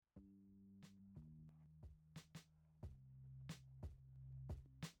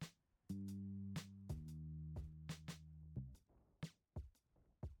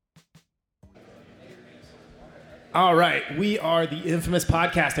All right, we are the Infamous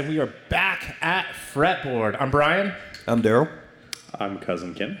Podcast, and we are back at Fretboard. I'm Brian. I'm Darryl. I'm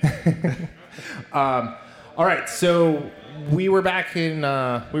Cousin Ken. All right, so we were back in,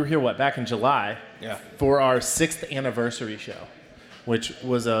 back in July for our 6th anniversary show, which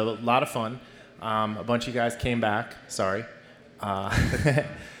was a lot of fun. A bunch of you guys came back. Sorry.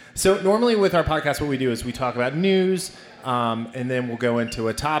 So normally with our podcast, what we do is we talk about news, and then we'll go into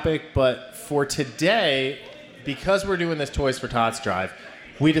a topic. But for today, because we're doing this Toys for Tots drive,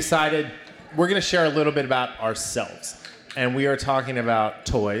 we decided we're going to share a little bit about ourselves. And we are talking about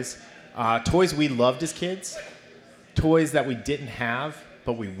toys. Toys we loved as kids, toys that we didn't have,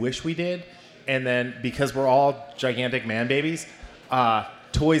 but we wish we did. And then, because we're all gigantic man babies,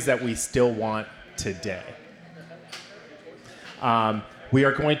 toys that we still want today. We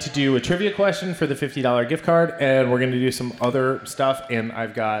are going to do a trivia question for the $50 gift card, and we're going to do some other stuff. And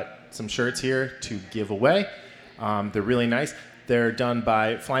I've got some shirts here to give away. They're really nice. They're done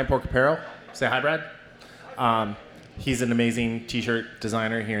by Flying Pork Apparel. Say hi, Brad. He's an amazing t-shirt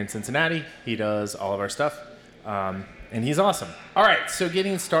designer here in Cincinnati. He does all of our stuff, and he's awesome. All right, so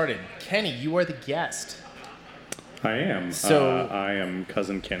getting started. Kenny, you are the guest. I am. So I am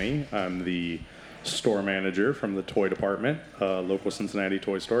Cousin Kenny. I'm the store manager from the toy department, local Cincinnati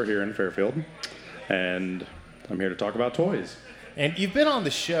toy store here in Fairfield, and I'm here to talk about toys. And you've been on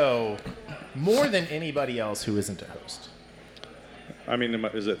the show more than anybody else who isn't a host. I mean,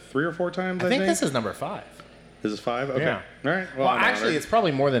 is it 3 or 4 times? I think this is number 5. Is this 5? Okay. Yeah. All right. Well, actually, it's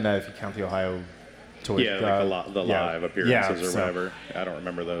probably more than that if you count the Ohio toys. Yeah, like the live appearances or whatever. I don't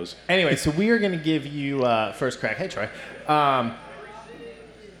remember those. Anyway, so we are going to give you first crack. Hey, Troy.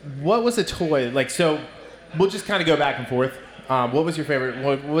 What was a toy? Like, so we'll just kind of go back and forth. What was your favorite?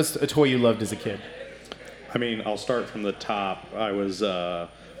 What was a toy you loved as a kid? I mean, I'll start from the top. I was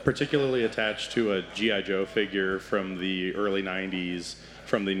particularly attached to a G.I. Joe figure from the early 90s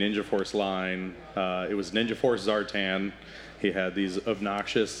from the Ninja Force line. It was Ninja Force Zartan. He had these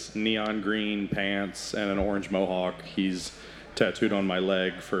obnoxious neon green pants and an orange mohawk. He's tattooed on my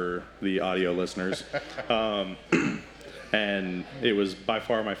leg for the audio listeners. And it was by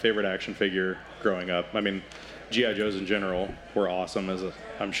far my favorite action figure growing up. I mean, G.I. Joes in general were awesome,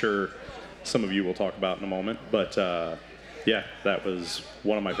 I'm sure some of you will talk about in a moment. But, yeah, that was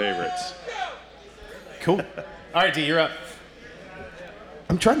one of my favorites. Cool. All right, D, you're up.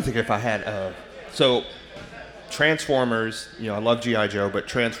 I'm trying to think if I had... So, Transformers, I love G.I. Joe, but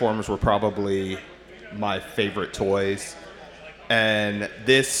Transformers were probably my favorite toys. And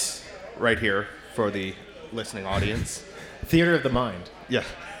this right here, for the listening audience... Theater of the Mind. Yeah.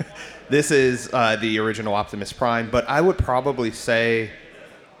 This is the original Optimus Prime, but I would probably say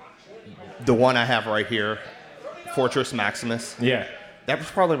the one I have right here, Fortress Maximus. Yeah. That was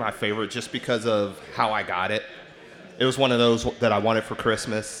probably my favorite just because of how I got it. It was one of those that I wanted for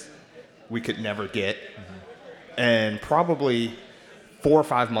Christmas. We could never get. Mm-hmm. And probably 4 or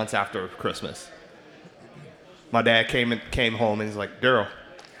 5 months after Christmas, my dad came home and he's like, Darryl,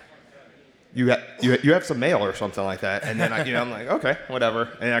 you have some mail or something like that. And then I'm like, okay, whatever.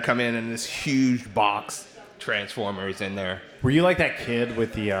 And I come in and this huge box, Transformers in there. Were you like that kid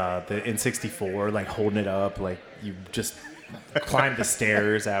with the N64, like holding it up, like you just climbed the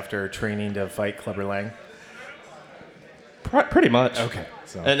stairs after training to fight Clubber Lang? Pretty much. Okay.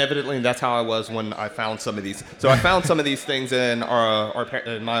 So. And evidently that's how I was when I found some of these. So I found some of these things in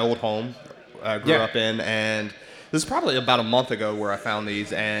in my old home I grew up in, and this is probably about a month ago where I found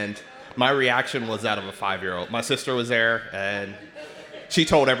these, and my reaction was that of a 5-year-old. My sister was there, and she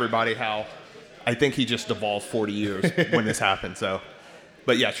told everybody how I think he just evolved 40 years when this happened. So,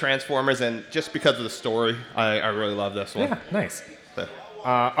 but yeah, Transformers, and just because of the story, I really love this one. Yeah, nice. So.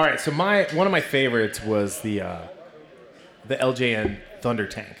 All right, so one of my favorites was the LJN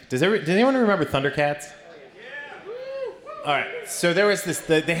Thundertank. Does anyone remember ThunderCats? All right, so there was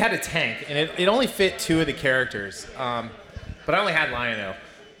they had a tank, and it only fit 2 of the characters, but I only had Lion-O.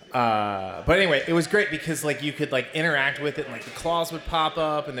 But anyway, it was great because like you could like interact with it, and like the claws would pop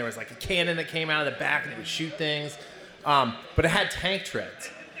up, and there was like a cannon that came out of the back, and it would shoot things. But it had tank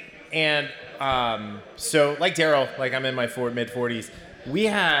treads, and so like Darryl, like I'm in my mid-40s, we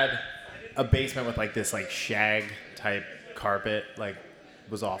had a basement with like this like shag type carpet, like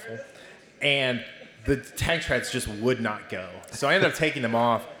was awful, and the tank treads just would not go. So I ended up taking them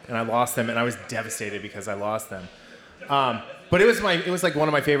off, and I lost them, and I was devastated because I lost them. But it was like one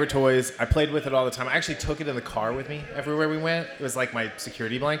of my favorite toys. I played with it all the time. I actually took it in the car with me everywhere we went. It was like my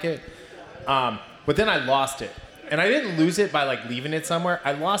security blanket. But then I lost it. And I didn't lose it by like leaving it somewhere.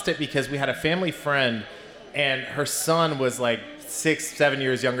 I lost it because we had a family friend, and her son was like 6-7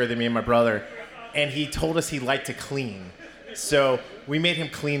 years younger than me and my brother. and he told us he liked to clean. So we made him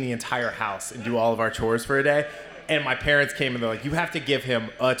clean the entire house and do all of our chores for a day. And my parents came and they're like, you have to give him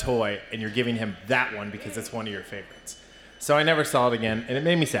a toy, and you're giving him that one because it's one of your favorites. So I never saw it again, and it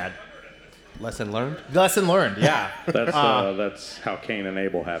made me sad. Lesson learned? Lesson learned, yeah. That's how Cain and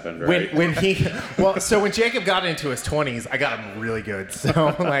Abel happened, right? So when Jacob got into his 20s, I got him really good.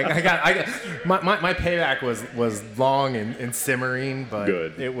 So like my payback was long and simmering, but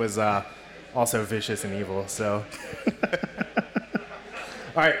good. It was also vicious and evil. So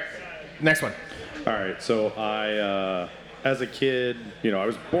all right, next one. All right, so I as a kid, I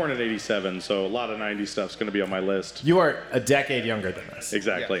was born in '87, so a lot of '90s stuff's going to be on my list. You are a decade younger than us.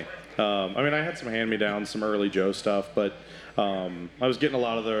 Exactly. Yeah. I had some hand-me-downs, some early Joe stuff, but I was getting a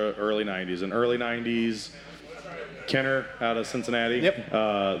lot of the early '90s. And early '90s, Kenner out of Cincinnati.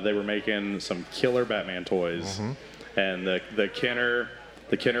 Yep. They were making some killer Batman toys, and the Kenner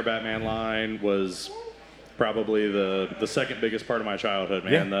Batman line was probably the second biggest part of my childhood,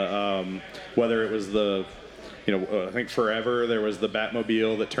 man. Yeah. Whether it was I think forever there was the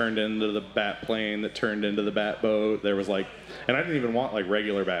Batmobile that turned into the Batplane that turned into the Batboat. There was and I didn't even want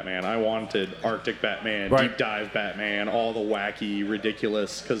regular Batman. I wanted Arctic Batman, right. Deep Dive Batman, all the wacky,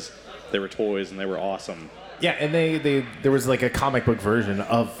 ridiculous, because they were toys and they were awesome. Yeah, and there was a comic book version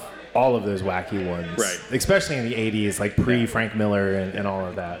of all of those wacky ones, right? Especially in the '80s, pre Frank Miller and all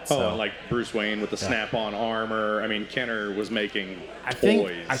of that. So. Oh, like Bruce Wayne with the snap-on armor. Kenner was making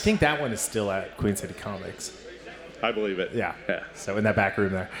toys. I think that one is still at Queen City Comics. I believe it. Yeah. So in that back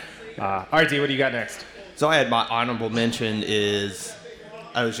room there. All right, D, what do you got next? So I had my honorable mention is,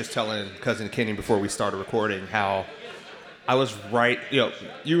 I was just telling Cousin Kenny before we started recording how I was right,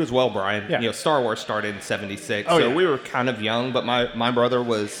 you as well, Brian. Yeah. Star Wars started in '76, so we were kind of young, but my brother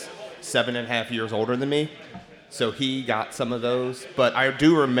was 7.5 years older than me, so he got some of those. But I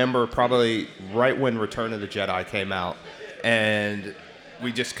do remember probably right when Return of the Jedi came out, and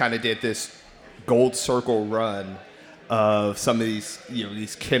we just kind of did this gold circle run of some of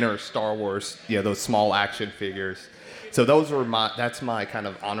these Kenner Star Wars, those small action figures. So that's my kind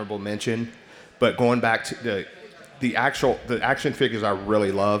of honorable mention. But going back to the action figures I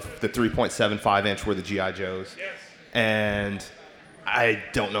really love, the 3.75 inch were the G.I. Joes. Yes. And I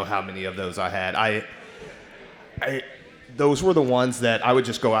don't know how many of those I had. I those were the ones that I would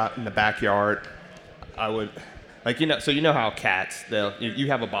just go out in the backyard. I would so how cats, you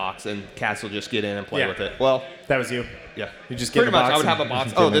have a box and cats will just get in and play with it. Well, that was you. Yeah, you just get pretty much. box I would have a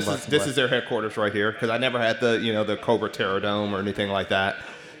box. This is their headquarters right here, because I never had the Cobra Terradome or anything like that.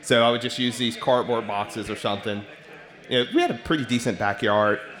 So I would just use these cardboard boxes or something. We had a pretty decent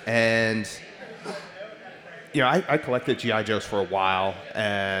backyard, and I collected G.I. Joes for a while,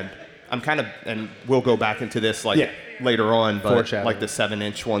 and and we'll go back into this later on, but the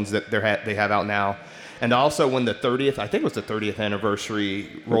 7-inch ones that they have out now. And also when the 30th, I think it was the 30th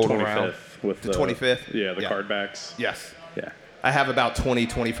anniversary rolled around. With the 25th? Yeah, the card backs. Yes. Yeah. I have about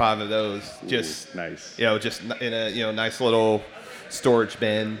 25 of those. Just nice. Just in a nice little storage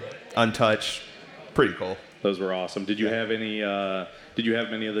bin, untouched. Pretty cool. Those were awesome. Did you have any Did you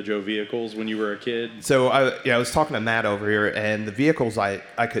have many of the Joe vehicles when you were a kid? So I was talking to Matt over here, and the vehicles I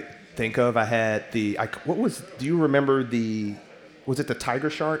could think of, I had do you remember was it the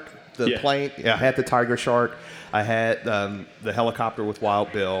Tiger Shark? The plane? Yeah, I had the Tiger Shark. I had the helicopter with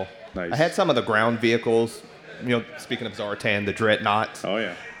Wild Bill. Nice. I had some of the ground vehicles. Speaking of Zartan, the Dreadnought. Oh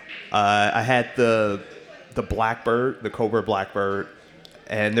yeah. I had the Blackbird, the Cobra Blackbird,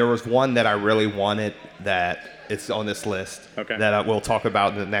 and there was one that I really wanted that it's on this list. Okay. That I will talk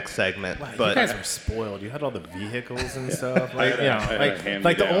about in the next segment. Wow, but you guys were spoiled. You had all the vehicals and stuff.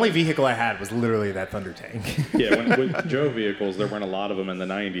 The only vehicle I had was literally that Thundertank. Yeah, with Joe vehicles, there weren't a lot of them in the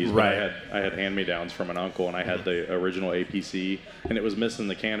 90s. Right. But I had hand-me-downs from an uncle, and I had the original APC, and it was missing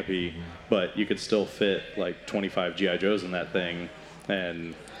the canopy, but you could still fit 25 G.I. Joes in that thing,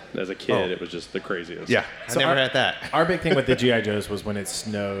 and as a kid, it was just the craziest. Yeah, I never had that. Our big thing with the G.I. Joes was when it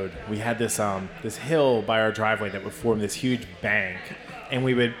snowed, we had this hill by our driveway that would form this huge bank, and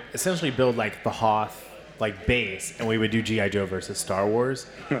we would essentially build the Hoth base, and we would do G.I. Joe versus Star Wars,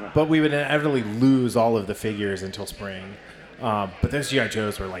 but we would inevitably lose all of the figures until spring. But those G.I.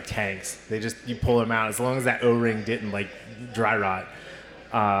 Joes were like tanks. You pull them out as long as that O-ring didn't dry rot.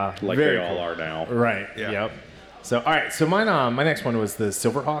 They all are now. Right. Yeah. Yep. So, all right. So my next one was the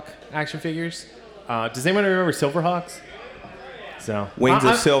Silverhawk action figures. Does anyone remember Silverhawks? So Wings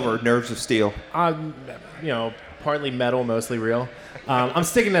of silver, nerves of steel. Partly metal, mostly real. I'm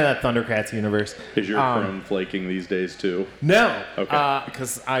sticking to that ThunderCats universe. Is your chrome flaking these days too? No. Okay.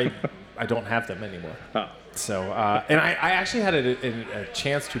 Because I don't have them anymore. Oh. So, and I actually had a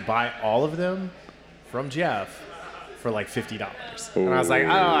chance to buy all of them from Jeff for like $50. And I was like,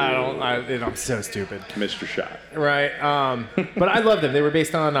 I'm so stupid. Mr. Shot. Right. But I love them. They were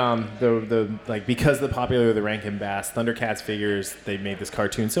based on the like, because of the popularity of the Rankin-Bass ThunderCats figures, they made this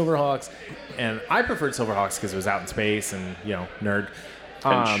cartoon Silverhawks. And I preferred Silverhawks because it was out in space and, nerd.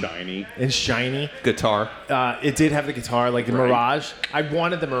 And shiny. Guitar. It did have the guitar, like the Mirage. I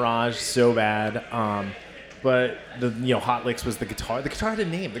wanted the Mirage so bad. But the Hot Licks was the guitar. The guitar had a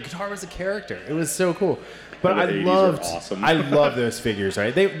name. The guitar was a character. It was so cool. But I loved, awesome. I love those figures.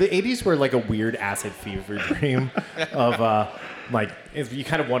 Right? The 80s were like a weird acid fever dream of you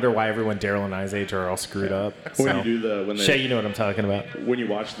kind of wonder why everyone Darryl and I's age are all screwed up. When you do Shay, you know what I'm talking about. When you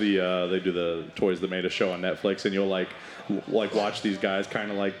watch they do the Toys That Made Us show on Netflix, and you'll like watch these guys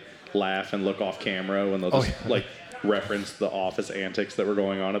kind of like laugh and look off camera when they'll just reference the office antics that were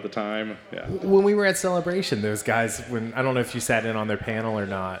going on at the time. Yeah. When we were at Celebration, those guys, I don't know if you sat in on their panel or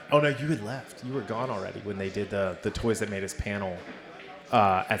not. Oh no, you had left. You were gone already when they did the Toys That Made Us panel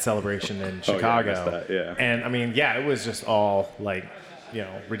at Celebration in Chicago. I missed that, yeah. And I mean, it was just all like,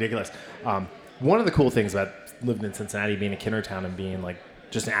 ridiculous. One of the cool things about living in Cincinnati, being a Kenner town and being like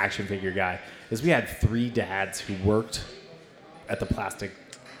just an action figure guy, is we had 3 dads who worked at the plastic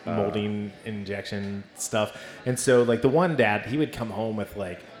molding injection stuff. And so like the one dad, he would come home with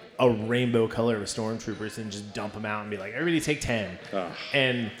like a rainbow color of stormtroopers and just dump them out and be like, everybody take 10.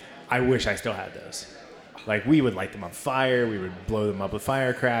 And I wish I still had those. Like we would light them on fire. We would blow them up with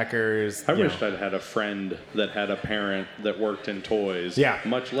firecrackers. I wished I'd had a friend that had a parent that worked in toys. Yeah.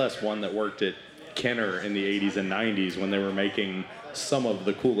 Much less one that worked at Kenner in the 80s and 90s when they were making some of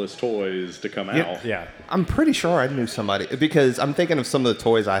the coolest toys to come out. Yeah. I'm pretty sure I knew somebody, because I'm thinking of some of the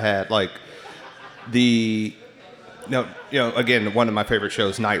toys I had, like again, one of my favorite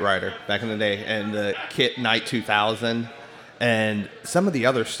shows, Knight Rider, back in the day, and the kit Knight 2000, and some of the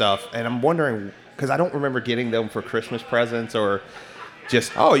other stuff. And I'm wondering, because I don't remember getting them for Christmas presents or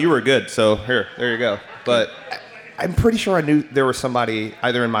just, you were good, so there you go. But I'm pretty sure I knew there was somebody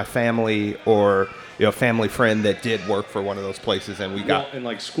either in my family or family friend that did work for one of those places, and and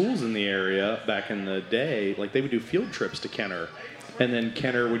like schools in the area back in the day, like they would do field trips to Kenner, and then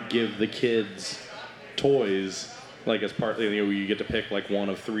Kenner would give the kids toys, like as part, you get to pick like one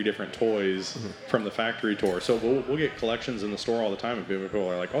of 3 different toys from the factory tour. So we'll get collections in the store all the time, and people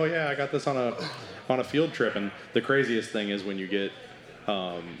are like, oh yeah, I got this on a field trip. And the craziest thing is when you get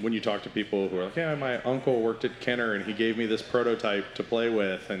when you talk to people who are like, yeah, my uncle worked at Kenner and he gave me this prototype to play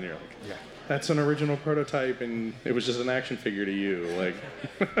with, and you're like, yeah, that's an original prototype, and it was just an action figure to you. Like,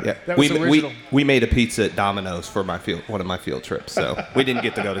 that was original. We made a pizza at Domino's for one of my field trips, so we didn't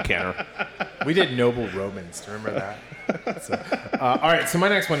get to go to Kenner. We did Noble Romans. Do you remember that? So, all right, so my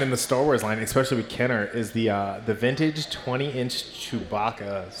next one in the Star Wars line, especially with Kenner, is the vintage 20-inch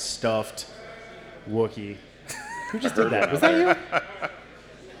CHEWBACCA stuffed Wookie. Who just did that? Was that you?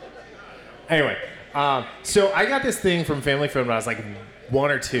 Anyway, so I got this thing from Family Film when I was like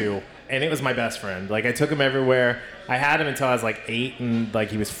 1 or 2. And it was my best friend. Like, I took him everywhere. I had him until I was like 8, and like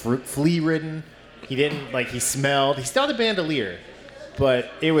he was flea-ridden. He didn't, like, he smelled. He still had a bandolier.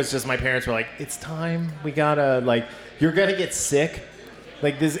 But it was just, my parents were like, it's time. We gotta, like, you're gonna get sick.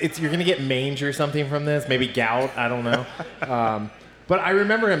 Like, you're gonna get mange or something from this. Maybe gout. I don't know. But I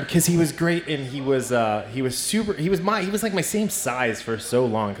remember him because he was great, and he was super. He was like my same size for so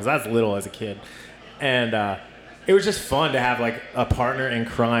long because I was little as a kid, and it was just fun to have like a partner in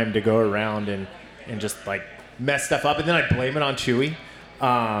crime to go around and just like mess stuff up, and then I'd blame it on Chewy.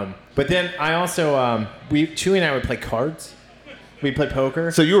 But then I also Chewy and I would play cards. We'd play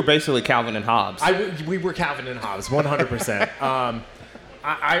poker. So you were basically Calvin and Hobbes. We were Calvin and Hobbes, 100%.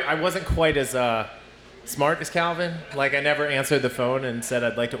 I wasn't quite as smart as Calvin. Like, I never answered the phone and said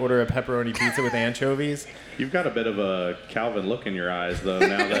I'd like to order a pepperoni pizza with anchovies. You've got a bit of a Calvin look in your eyes, though,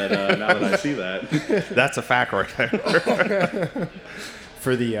 now that I see that. That's a fact right there.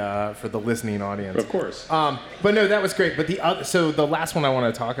 For the listening audience. Of course. But no, that was great. But the last one I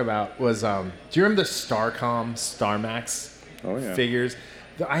want to talk about was, do you remember the Starcom Starmax figures?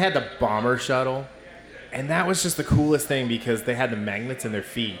 I had the Bomber Shuttle, and that was just the coolest thing because they had the magnets in their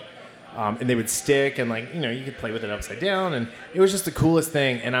feet. And they would stick, and like, you could play with it upside down, and it was just the coolest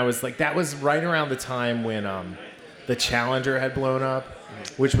thing. And I was like, that was right around the time when the Challenger had blown up,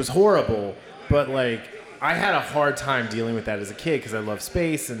 which was horrible. But like, I had a hard time dealing with that as a kid because I love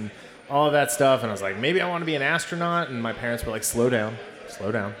space and all of that stuff. And I was like, maybe I want to be an astronaut. And my parents were like, slow down.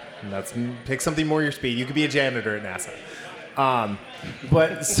 And pick something more your speed. You could be a janitor at NASA.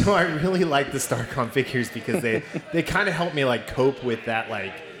 But so I really like the Starcom figures because they kind of help me like cope with that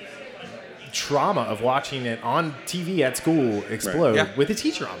like trauma of watching it on TV at school explode Yeah. with a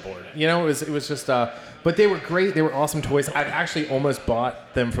teacher on board. You know, it was just. But they were great. They were awesome toys. I've actually almost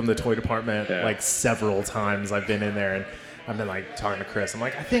bought them from the toy department like several times. I've been in there and I've been like talking to Chris. I'm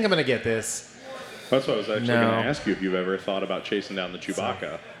like, I think I'm gonna get this. That's what I was actually going to ask you if you've ever thought about chasing down the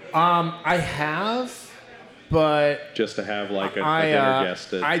CHEWBACCA. I have, but just to have like a dinner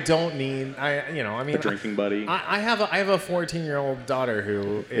guest. I don't need. A drinking buddy. I have a 14-year-old daughter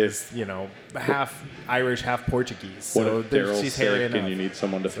who is half Irish, half Portuguese. What So if Darryl's she's hairy sick enough. and you need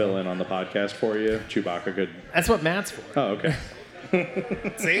someone to fill in on the podcast for you? CHEWBACCA could. That's what Matt's for. Oh, okay.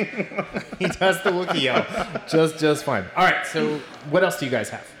 See, he does the Wookie yell just fine. All right. So what else do you guys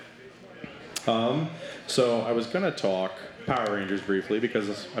have? So I was going to talk Power Rangers briefly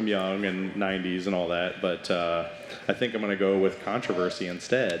because I'm young and 90s and all that, but I think I'm going to go with controversy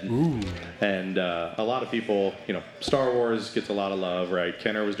instead. Ooh. And a lot of people, Star Wars gets a lot of love, right?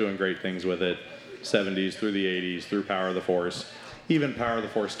 Kenner was doing great things with it, 70s through the 80s, through Power of the Force, even Power of the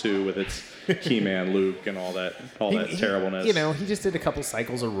Force 2 with its He-Man, Luke, and all that terribleness. He just did a couple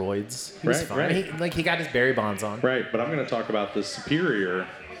cycles of roids. He was Right, fine. right. He got his Barry Bonds on. Right, but I'm going to talk about the superior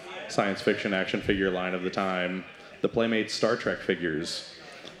science fiction action figure line of the time, the Playmates Star Trek figures.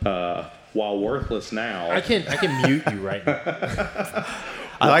 While worthless now, I can mute you right now.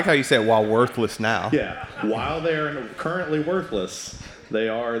 I like how you said while worthless now. Yeah, while they're currently worthless, they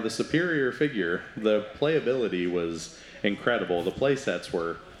are the superior figure. The playability was incredible. The playsets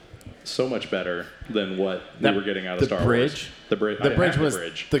were so much better than what we were getting out of Star Wars. The bridge was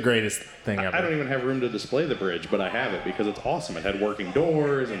the greatest thing ever. I don't even have room to display the bridge, but I have it because it's awesome. It had working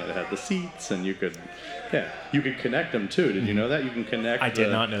doors and it had the seats, and you could connect them too. Did you know that? You can connect. I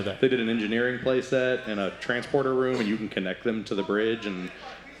did not know that. They did an engineering playset and a transporter room, and you can connect them to the bridge and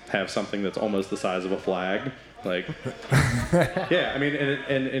have something that's almost the size of a flag. Like, yeah, I mean,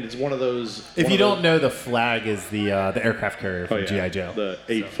 and it's one of those. If you don't know, the flag is the aircraft carrier from G.I. Joe. The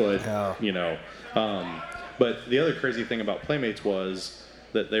 8-foot, But the other crazy thing about Playmates was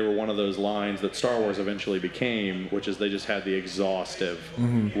that they were one of those lines that Star Wars eventually became, which is they just had the exhaustive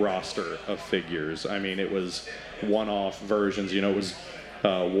roster of figures. I mean, it was one-off versions. It was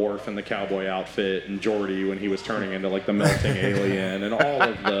Worf in the cowboy outfit and Geordi when he was turning into like the melting alien and all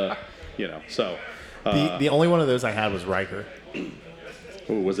of the, so. The only one of those I had was Riker.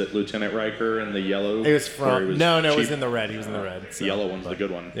 Was it Lieutenant Riker in the yellow? It was from it was in the red. He was in the red. The yellow one's the good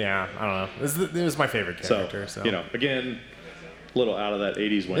one. Yeah, I don't know. It was my favorite character. So. Again, a little out of that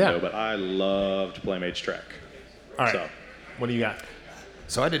 80s window, but I loved Playmates Trek. All right. So, what do you got?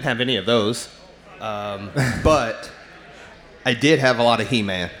 So I didn't have any of those, but I did have a lot of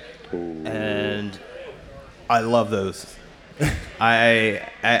He-Man, and I love those.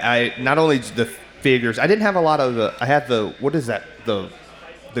 I not only the figures. I didn't have a lot of the. I had what is that? The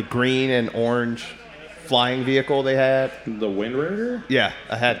green and orange flying vehicle they had. The Wind Raider? Yeah,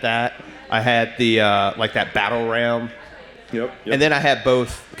 I had that. I had the like that battle ram. Yep. And then I had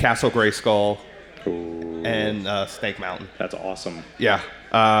both Castle Grayskull and Snake Mountain. That's awesome. Yeah.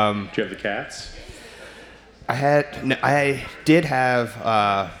 Do you have the cats? I did have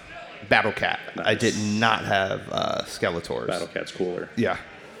Battle Cat. Nice. I did not have Skeletors. Battle Cat's cooler. Yeah.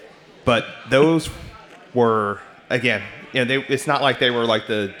 But those were, again, it's not like they were like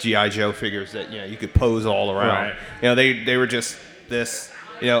the G.I. Joe figures that, you could pose all around. Right. They were just this,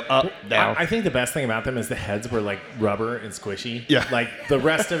 up, down. I think the best thing about them is the heads were like rubber and squishy. Yeah. Like the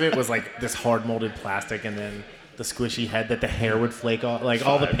rest of it was like this hard molded plastic, and then the squishy head that the hair would flake off. Like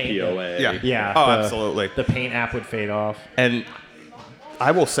all the paint. POA. Yeah. Yeah. Oh, absolutely. The paint app would fade off. And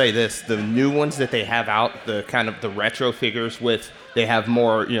I will say this, the new ones that they have out, the kind of the retro figures they have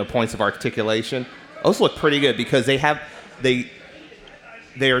more, points of articulation. Those look pretty good because they are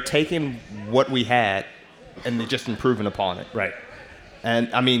taking what we had and they're just improving upon it. Right.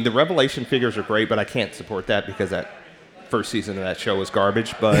 And I mean, the Revelation figures are great, but I can't support that because that first season of that show was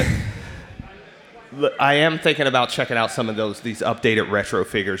garbage. But I am thinking about checking out some of these updated retro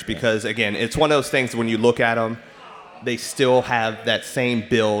figures because, again, it's one of those things when you look at them, they still have that same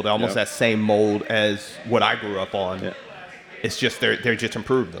build, almost that same mold as what I grew up on. Yeah. It's just they're just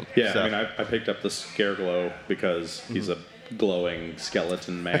improved them. Yeah, so. I mean, I picked up the Scareglow because he's a glowing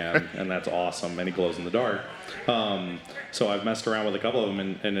skeleton man, and that's awesome, and he glows in the dark. So I've messed around with a couple of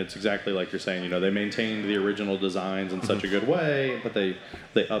them, and it's exactly like you're saying. They maintained the original designs in such a good way, but they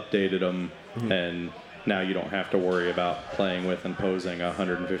updated them, and now you don't have to worry about playing with and posing a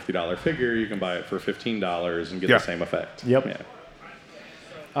 $150 figure. You can buy it for $15 and get the same effect. Yep. Yeah.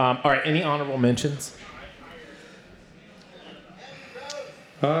 All right. Any honorable mentions?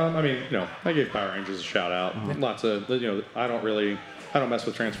 I mean, I gave Power Rangers a shout out. Lots of, I don't really I don't mess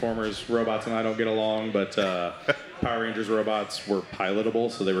with Transformers. Robots and I don't get along, but Power Rangers robots were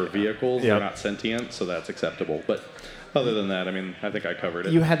pilotable, so they were vehicles. They're not sentient, so that's acceptable. But other than that, I mean, I think I covered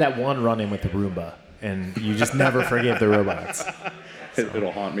it. You had that one run-in with the Roomba, and you just never forgive the robots.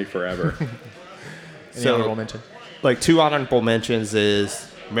 It'll haunt me forever. Any honorable mention? Like 2 honorable mentions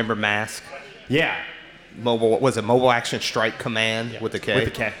is, remember Mask? Yeah. Mobile Action Strike Command with the K? With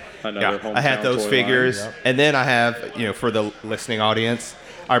the K. Another I had those hometown toy figures. line. And then I have, for the listening audience,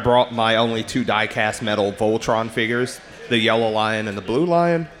 I brought my only 2 die-cast metal Voltron figures, the yellow lion and the blue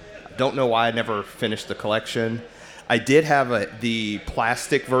lion. I don't know why I never finished the collection. I did have the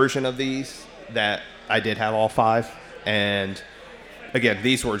plastic version of these that I did have all 5. And again,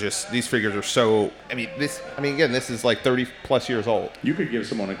 these figures are so, again, this is like 30 plus years old. You could give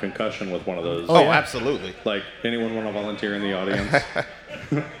someone a concussion with one of those. Oh, absolutely. Like, anyone want to volunteer in the audience?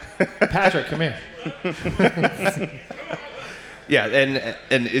 Patrick, come here. Yeah,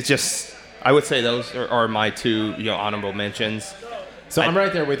 and it's just, I would say those are my 2 honorable mentions. So I'm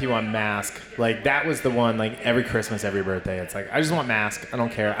right there with you on Mask. Like, that was the one, like, every Christmas, every birthday. It's like, I just want Mask. I don't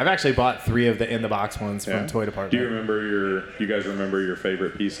care. I've actually bought 3 of the in-the-box ones from Toy Department. Do you guys remember your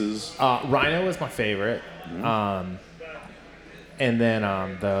favorite pieces? Rhino was my favorite. Mm-hmm. And then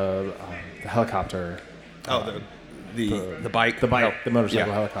the helicopter. The bike. The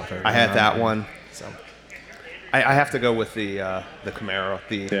motorcycle helicopter. I had that one. So I have to go with the Camaro.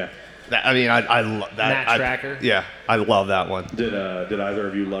 I love that. Matt Tracker. Yeah, I love that one. Did either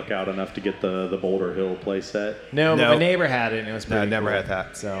of you luck out enough to get the Boulder Hill playset? No, but my neighbor had it, and it was pretty I never cool. had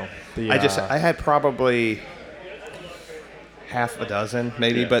that. So I had probably half a dozen,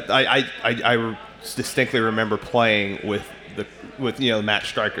 maybe, but I distinctly remember playing with Matt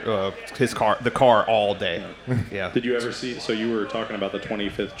Stryker, the car all day. Yeah. Did you ever see? So you were talking about the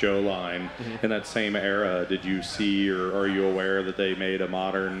 25th Joe line. In that same era. Did you see, or are you aware that they made a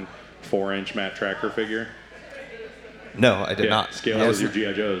modern 4-inch Matt Tracker figure? No, I did not. Scale as your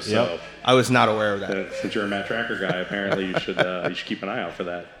G.I. Joes. Yep. So I was not aware of that. Since you're a Matt Tracker guy, apparently you should keep an eye out for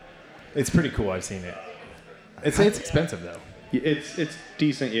that. It's pretty cool. I've seen it. It's expensive though. It's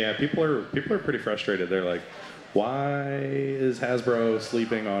decent. Yeah, people are pretty frustrated. They're like, why is Hasbro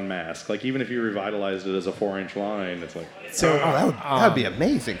sleeping on Mask? Like, even if you revitalized it as a 4-inch line, it's like... So that would be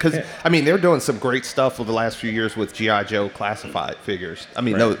amazing. Because, they're doing some great stuff over the last few years with G.I. Joe classified figures.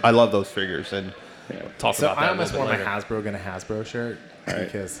 I love those figures. And talk about that I almost want later. a Hasbro shirt.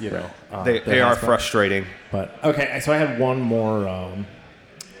 Because, they are frustrating. But, okay, so I had one more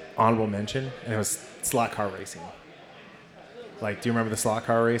honorable mention, and it was slot car racing. Like, do you remember the slot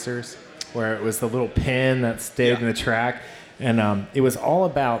car racers? Where it was the little pin that stayed in the track. And it was all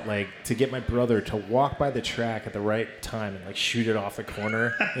about, like, to get my brother to walk by the track at the right time and, like, shoot it off the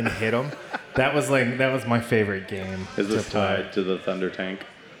corner and hit him. That was my favorite game. Is this tied to the Thundertank?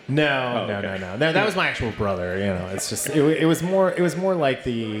 No. That was my actual brother. It's just it was more like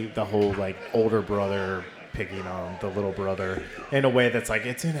the whole, like, older brother picking on the little brother in a way that's like,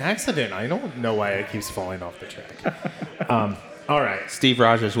 it's an accident. I don't know why it keeps falling off the track. All right. Steve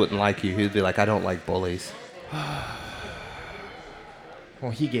Rogers wouldn't like you. He'd be like, I don't like bullies.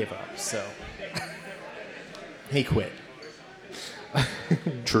 Well, he gave up, so he quit.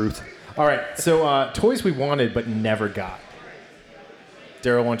 Truth. All right. So toys we wanted but never got.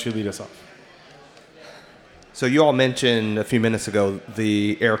 Darryl, why don't you lead us off? So you all mentioned a few minutes ago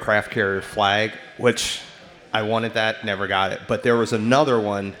the aircraft carrier flag, which I wanted that, never got it. But there was another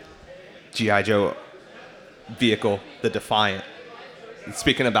one, G.I. Joe vehicle, the Defiant.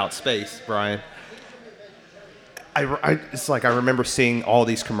 Speaking about space, Brian, it's like I remember seeing all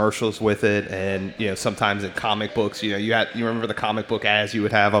these commercials with it, and sometimes in comic books, you remember the comic book ads you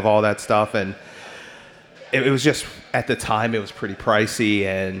would have of all that stuff, and it was just at the time it was pretty pricey,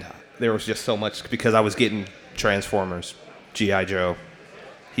 and there was just so much because I was getting Transformers, G.I. Joe,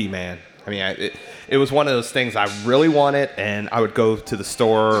 He-Man. It was one of those things I really wanted, and I would go to the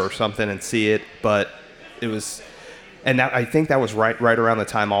store or something and see it, but it was. And I think that was right around the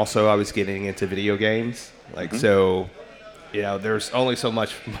time also I was getting into video games. So, there's only so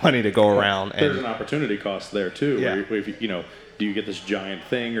much money to go around. There's an opportunity cost there, too. Yeah. Where if do you get this giant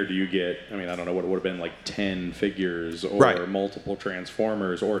thing, or do you get, I don't know what it would have been, like 10 figures or multiple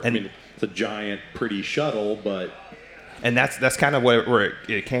Transformers, or, it's a giant, pretty shuttle, but... And that's kind of where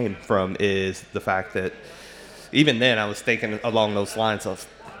it came from, is the fact that even then I was thinking along those lines of,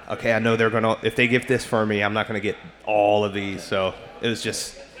 okay, I know they're going to, if they give this for me, I'm not going to get all of these. So it was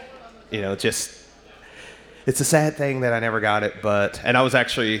just, it's a sad thing that I never got it, and I was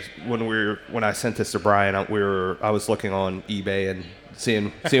actually when I sent this to Brian, I was looking on eBay and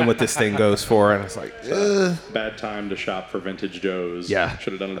seeing what this thing goes for, and I was like, ugh. Bad time to shop for vintage Joes. Yeah,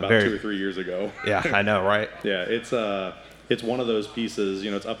 should have done it about 2 or 3 years ago. Yeah, I know, right? Yeah, it's one of those pieces.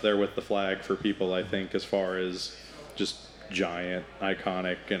 It's up there with the flag for people, I think, as far as just giant,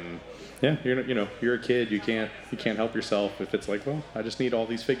 iconic, and yeah, you're a kid. You can't help yourself if it's like, well, I just need all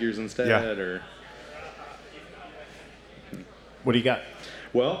these figures instead, or. What do you got?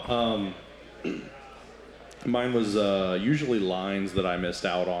 Well, mine was usually lines that I missed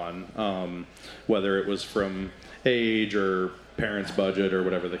out on, whether it was from age or parents' budget or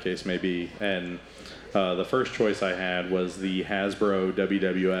whatever the case may be. And the first choice I had was the Hasbro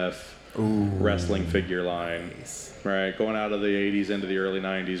WWF wrestling figure line. Nice. Right, going out of the 80s into the early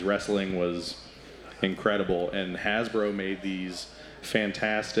 90s, wrestling was incredible. And Hasbro made these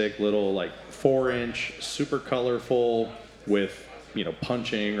fantastic little 4-inch, super colorful, with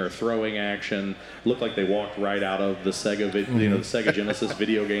punching or throwing action. Looked like they walked right out of the Sega, the Sega Genesis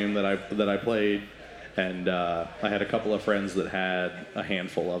video game that I played. And I had a couple of friends that had a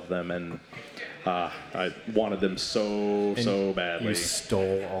handful of them, and I wanted them so badly. You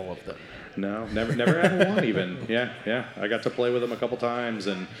stole all of them. No, never had one even. Yeah. I got to play with them a couple times,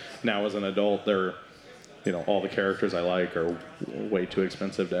 and now as an adult, they're all the characters I like are way too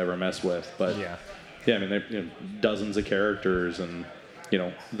expensive to ever mess with. But yeah, I mean, they dozens of characters, and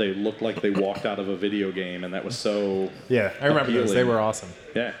they looked like they walked out of a video game, and that was so. Yeah, I remember those. They were awesome.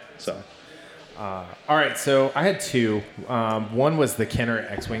 Yeah. So. All right, so I had two. One was the Kenner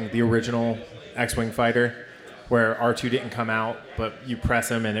X-wing, the original X-wing fighter, where R2 didn't come out, but you press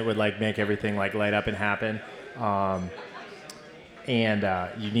him and it would make everything light up and happen. And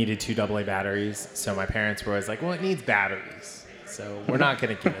you needed 2 AA batteries, so my parents were always like, "Well, it needs batteries." So we're not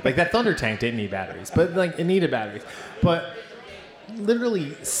going to get it. That Thundertank didn't need batteries, but it needed batteries. But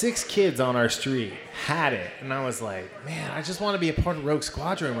literally 6 kids on our street had it, and I was like, man, I just want to be a part of Rogue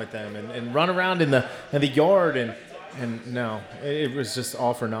Squadron with them and run around in the yard and no, it was just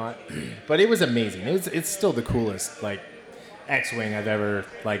all for naught. But it was amazing. It's still the coolest X-wing I've ever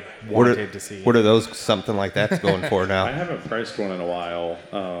wanted to see. What are those something like that's going for now? I haven't priced one in a while.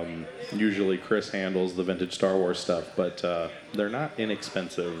 Usually Chris handles the vintage Star Wars stuff, but they're not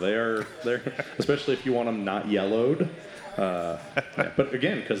inexpensive. They're especially if you want them not yellowed. But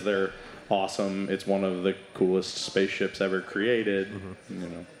again, because they're awesome, it's one of the coolest spaceships ever created.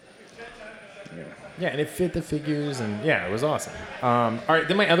 Mm-hmm. Yeah, and it fit the figures, and yeah, it was awesome. All right,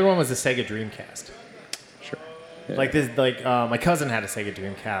 then my other one was the Sega Dreamcast. Sure. Yeah. My cousin had a Sega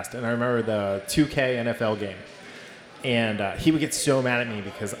Dreamcast, and I remember the 2K NFL game. And he would get so mad at me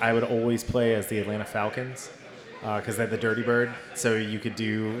because I would always play as the Atlanta Falcons because they had the Dirty Bird. So you could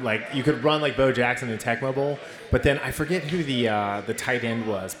do you could run like Bo Jackson in Tecmo Bowl. But then I forget who the tight end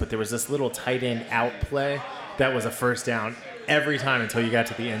was, but there was this little tight end out play that was a first down every time until you got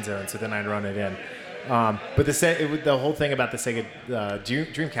to the end zone. So then I'd run it in. But the whole thing about the Sega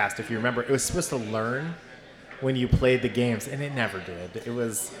Dreamcast, if you remember, it was supposed to learn when you played the games, and it never did.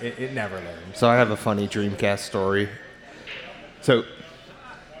 It never learned. So I have a funny Dreamcast story. So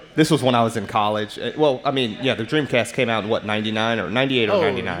this was when I was in college. Well, I mean, yeah, the Dreamcast came out in 99 or 98 or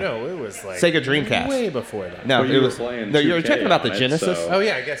 99? No, it was Sega Dreamcast. Way before that. No, well, it was. No, you're talking about the Genesis. Oh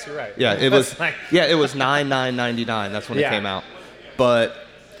yeah, I guess you're right. Yeah, it was. Yeah, it was 9/9/99. That's when it came out. But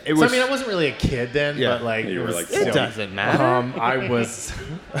it was. So, I mean, I wasn't really a kid then, but you were it doesn't matter. I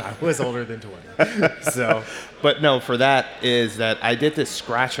was older than 20. So, but no, for that is that I did this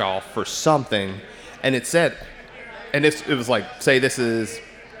scratch off for something, and it said, and it was say this is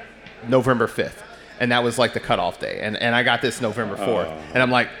November 5th, and that was the cutoff day, and I got this November 4th, and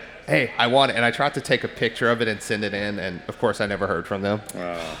I'm like, hey, I want it, and I tried to take a picture of it and send it in, and of course I never heard from them.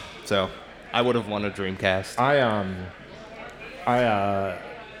 So I would have won a Dreamcast. I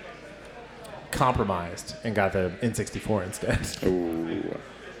compromised and got the N64 instead. Ooh.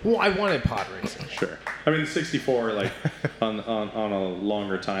 Well, I wanted pod racing. Sure. I mean, the 64, on a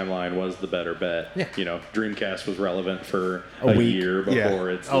longer timeline, was the better bet. Yeah. Dreamcast was relevant for a week. year before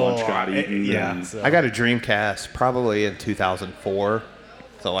its lunch got eaten. Yeah. I got a Dreamcast probably in 2004,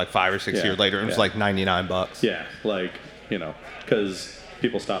 so 5 or 6 years later, and it was $99. Yeah, because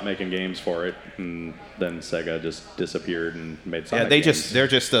people stopped making games for it, and then Sega just disappeared and made Sonic games.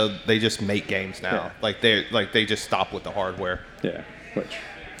 They just make games now. They just stop with the hardware. Yeah, which.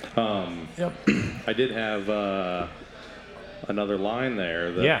 Yep. I did have another line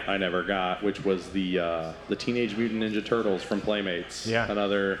there that I never got, which was the Teenage Mutant Ninja Turtles from Playmates. Yeah.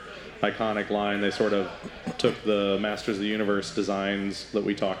 Another iconic line. They sort of took the Masters of the Universe designs that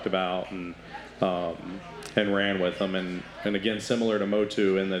we talked about and and ran with them. And again, similar to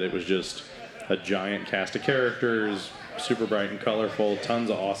Motu in that it was just a giant cast of characters, super bright and colorful, tons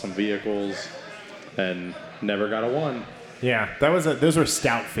of awesome vehicles, and never got a one. Yeah, those were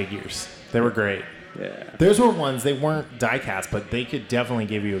stout figures. They were great. Yeah. Those were ones, they weren't die cast, but they could definitely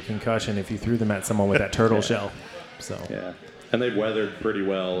give you a concussion if you threw them at someone with that turtle shell. So yeah, and they've weathered pretty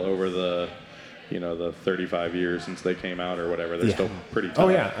well over the 35 years since they came out or whatever. They're still pretty tough. Oh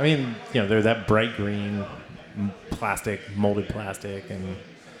yeah, I mean, they're that bright green plastic, molded plastic, and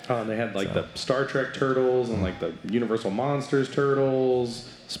they had the Star Trek turtles and the Universal Monsters turtles,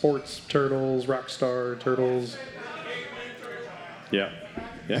 sports turtles, Rockstar turtles. Yeah.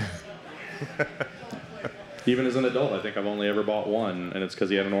 Even as an adult, I think I've only ever bought one, and it's because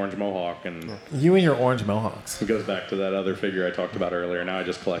he had an orange mohawk. And you and your orange mohawks. It goes back to that other figure I talked about earlier. Now I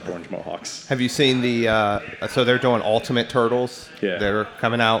just collect orange mohawks. Have you seen so they're doing Ultimate Turtles? Yeah. They're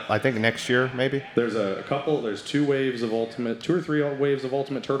coming out, I think, next year, maybe? There's there's two or three waves of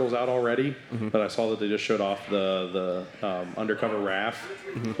Ultimate Turtles out already, but I saw that they just showed off the undercover Raph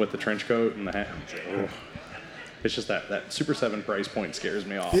with the trench coat and the hat. Oh. It's just that Super 7 price point scares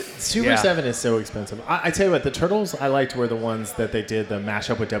me off. Super 7 is so expensive. I tell you what, the turtles I liked were the ones that they did the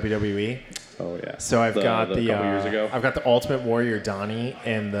mashup with WWE. Oh yeah. So I've got the couple years ago. I've got the Ultimate Warrior Donnie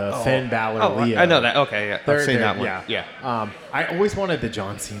and the Finn Balor Leo. I know that. Okay, yeah. I've seen that one. Yeah. I always wanted the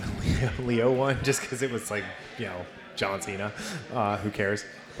John Cena Leo one just because it was John Cena. Who cares?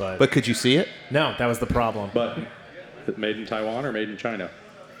 But could you see it? No, that was the problem. But made in Taiwan or made in China?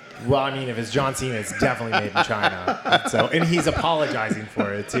 Well, I mean, if it's John Cena, it's definitely made in China. So, and he's apologizing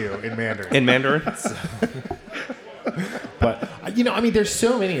for it too in Mandarin. In Mandarin. But there's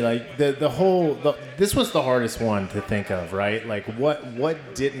so many. This was the hardest one to think of, right?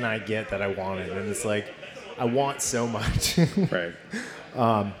 What didn't I get that I wanted? And it's I want so much. Right.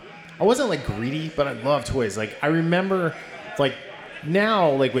 I wasn't greedy, but I love toys. I remember,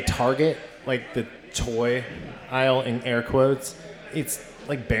 now, with Target, the toy aisle in air quotes, it's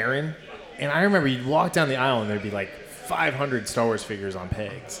barren. And I remember you'd walk down the aisle and there'd be 500 Star Wars figures on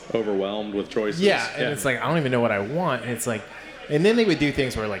pegs. Overwhelmed with choices. Yeah, and it's I don't even know what I want. And it's and then they would do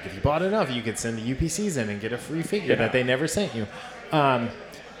things where if you bought enough, you could send the UPCs in and get a free figure that they never sent you. Now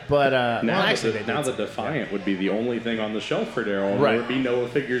the Defiant would be the only thing on the shelf for Darryl. Right. There would be no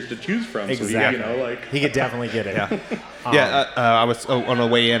figures to choose from. Exactly. So he could definitely get it. Yeah. I was on the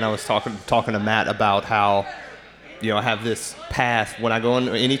way in. I was talking to Matt about how I have this path. When I go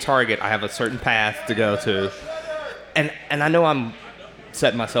into any Target, I have a certain path to go to. And I know I'm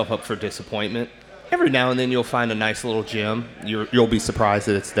setting myself up for disappointment. Every now and then you'll find a nice little gem. You'll be surprised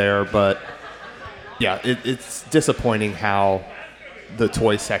that it's there. But, yeah, it's disappointing how the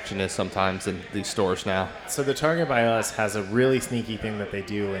toy section is sometimes in these stores now. So the Target by Us has a really sneaky thing that they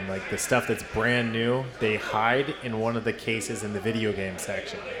do. And, the stuff that's brand new, they hide in one of the cases in the video game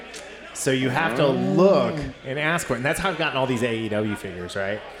section. So you have to look and ask for it. And that's how I've gotten all these AEW figures,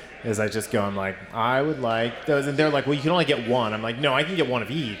 right? Is I just go, I would like those. And they're like, well, you can only get one. I'm like, no, I can get one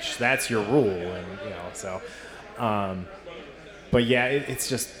of each. That's your rule. And, so. But, yeah, it's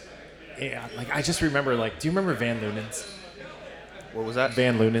just, I just remember, do you remember Van Loonen's? What was that?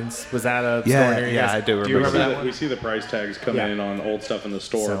 Van Loonen's. Was that a store near you guys? guys? I do remember. Do you remember that one? We see the price tags come in on old stuff in the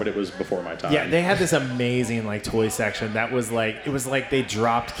store, but it was before my time. Yeah, they had this amazing toy section that was it was they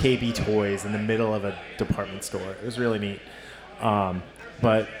dropped KB Toys in the middle of a department store. It was really neat.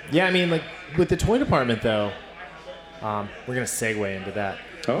 But yeah, with the toy department though, we're gonna segue into that.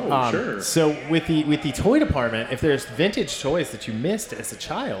 Oh, sure. So with the toy department, if there's vintage toys that you missed as a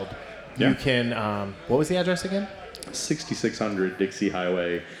child, you can. What was the address again? 6600 Dixie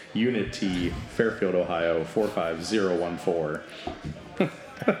Highway, Unit T, Fairfield, Ohio, 45014.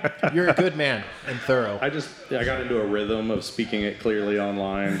 You're a good man and thorough. I got into a rhythm of speaking it clearly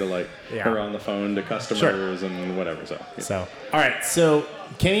online to or on the phone to customers and whatever. So all right. So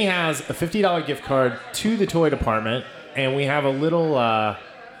Kenny has a $50 gift card to the toy department, and we have a little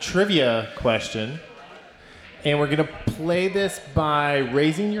trivia question, and we're gonna play this by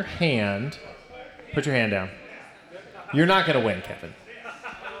raising your hand. Put your hand down. You're not going to win, Kevin.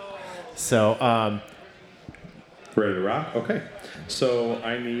 So, ready to rock? Okay. So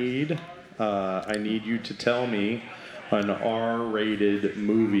I need you to tell me an R-rated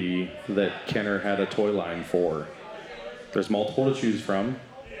movie that Kenner had a toy line for. There's multiple to choose from.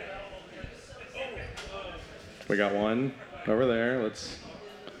 We got one over there. Let's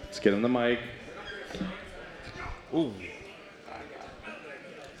get in the mic. Ooh.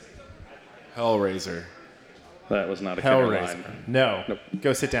 Hellraiser. That was not a Kenner line. No. Nope.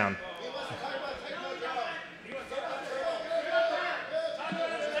 Go sit down.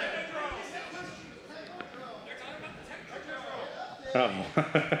 Oh.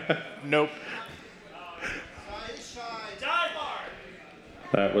 Nope.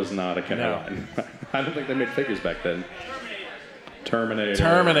 That was not a Kenner line. I don't think they made figures back then. Terminator.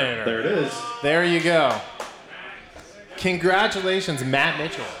 There it is. There you go. Congratulations, Matt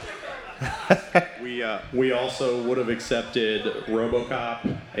Mitchell. We also would have accepted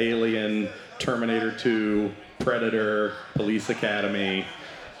RoboCop, Alien, Terminator 2, Predator, Police Academy.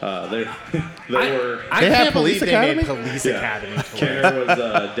 They can't believe they made Police Academy. Kenner was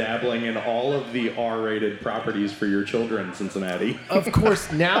dabbling in all of the R-rated properties for your children in Cincinnati. Of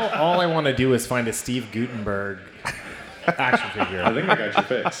course, now all I want to do is find a Steve Guttenberg action figure. I think I got your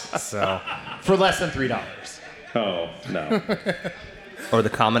fix. So, for less than $3. Oh, no. Or the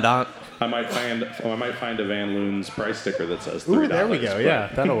Commandant. I might find a Van Loon's price sticker that says $3. Ooh, there we go.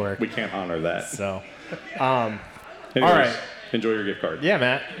 Yeah, that'll work. We can't honor that. So, Anyways, all right. Enjoy your gift card. Yeah,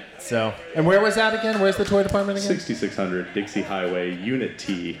 Matt. So, and where was that again? Where's the toy department again? 6600 Dixie Highway, Unit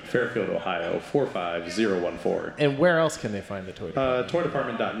T, Fairfield, Ohio, 45014. And where else can they find the toy department?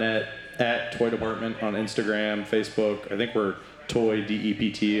 Toydepartment.net, at Toy Department on Instagram, Facebook. I think we're Toy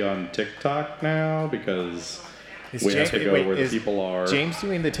DEPT on TikTok now because we have to go where the people are. James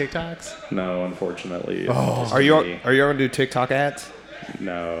doing the TikToks? No, unfortunately. Are you going to do TikTok ads?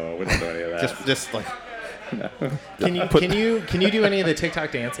 No, we don't do any of that. just like. No. Can you do any of the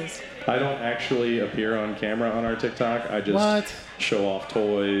TikTok dances? I don't actually appear on camera on our TikTok. I just show off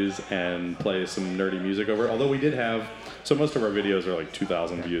toys and play some nerdy music over it. Although we did have, so most of our videos are like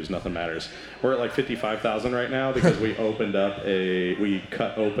 2,000 views, nothing matters. We're at like 55,000 right now because we opened a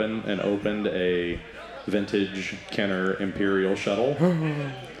vintage Kenner Imperial shuttle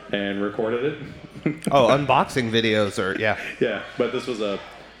and recorded it. Unboxing videos are, yeah. Yeah, but this was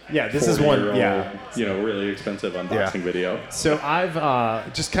this is one, really expensive unboxing video. So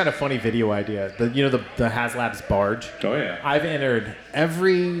I've just kind of funny video idea. The HasLab's barge. Oh yeah. I've entered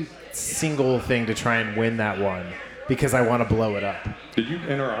every single thing to try and win that one because I want to blow it up. Did you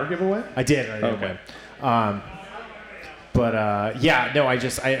enter our giveaway? I did. Okay. I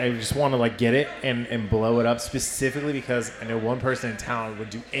just want to like get it and blow it up specifically because I know one person in town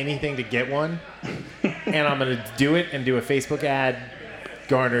would do anything to get one, and I'm gonna do it and do a Facebook ad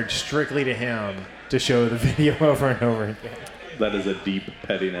garnered strictly to him to show the video over and over again. That is a deep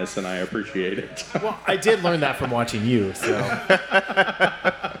pettiness, and I appreciate it. Well, I did learn that from watching you. So,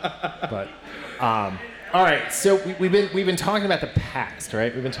 but all right. So we've been talking about the past,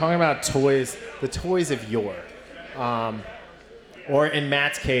 right? We've been talking about toys, the toys of yore, or in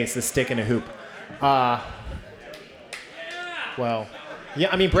Matt's case, the stick and a hoop. Well, yeah.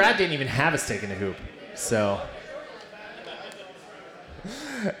 I mean, Brad didn't even have a stick and a hoop, so.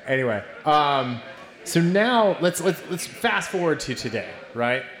 Anyway, so now let's fast forward to today,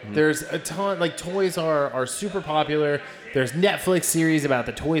 right? Mm-hmm. There's a ton, like toys are super popular. There's Netflix series about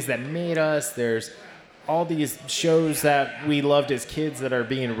the toys that made us. There's all these shows that we loved as kids that are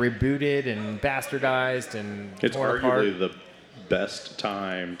being rebooted and bastardized and it's torn arguably apart. the best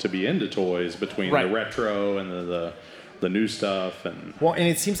time to be into toys between the retro and the new stuff. And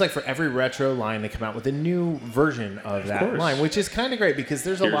it seems like for every retro line they come out with a new version of that line, which is kind of great because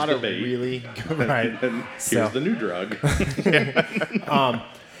there's a lot of really good, right. And here's the new drug.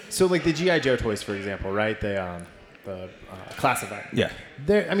 So like the G.I. Joe toys, for example, right? The classified. Yeah.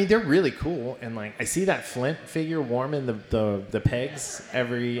 They're really cool, and like I see that Flint figure warming the pegs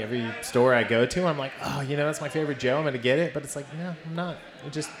every store I go to. I'm like, that's my favorite Joe. I'm gonna get it, but it's like, no, I'm not. I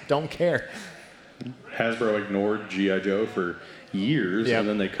just don't care. Hasbro ignored G.I. Joe for years, and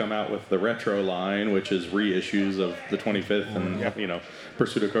then they come out with the retro line, which is reissues of the 25th and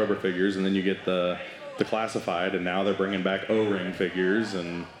Pursuit of Cobra figures, and then you get the classified, and now they're bringing back O-ring figures.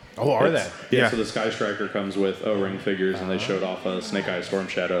 And are they? Yeah. So the Sky Striker comes with O-ring figures, and they showed off a Snake Eye Storm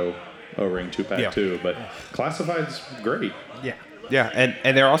Shadow O-ring 2-pack too. But classified's great. Yeah. Yeah,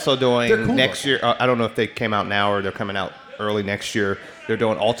 and they're also doing next year. I don't know if they came out now or they're coming out early next year. They're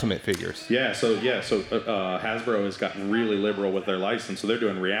doing Ultimate figures. So Hasbro has gotten really liberal with their license. So they're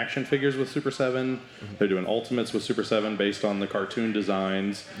doing reaction figures with Super 7. Mm-hmm. They're doing Ultimates with Super 7 based on the cartoon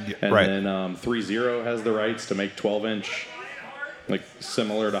designs. Yeah, and then 3-0 has the rights to make 12-inch, like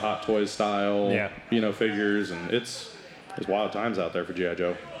similar to Hot Toys style, figures. And it's wild times out there for G.I.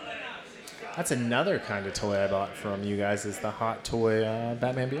 Joe. That's another kind of toy I bought from you guys is the Hot Toy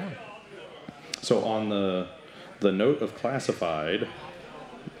Batman Beyond. So on the note of classified,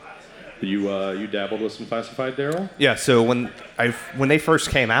 you dabbled with some classified, Darryl? Yeah. So when they first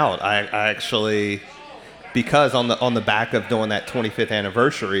came out, I actually, because on the back of doing that 25th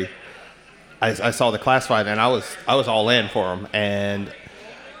anniversary, I saw the classified and I was all in for them. And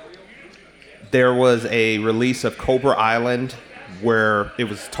there was a release of Cobra Island where it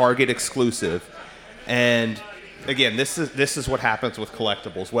was Target exclusive. And again, this is what happens with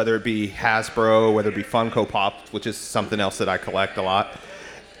collectibles, whether it be Hasbro, whether it be Funko Pop, which is something else that I collect a lot.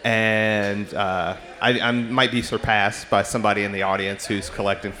 And I might be surpassed by somebody in the audience who's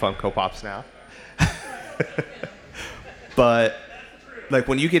collecting Funko Pops now. But like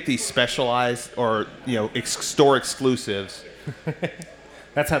when you get these specialized or store exclusives,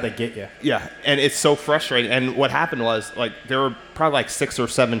 that's how they get you. Yeah, and it's so frustrating. And what happened was like there were probably like 6 or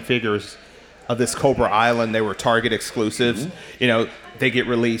 7 figures of this Cobra Island. They were Target exclusives. Mm-hmm. They get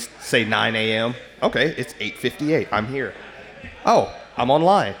released say 9 a.m. Okay, it's 8:58. I'm here. Oh, I'm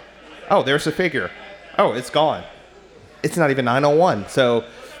online. Oh, there's a figure. Oh, it's gone. It's not even 9:01. So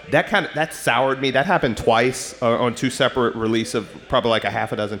that soured me. That happened twice on 2 separate releases of probably like a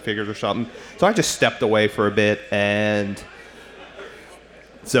half a dozen figures or something. So I just stepped away for a bit, and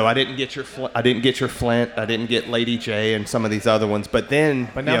so I didn't get your Flint. I didn't get Lady J and some of these other ones. But then,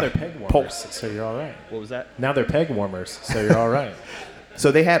 now they're peg warmers, so you're all right. What was that? Now they're peg warmers, so you're all right.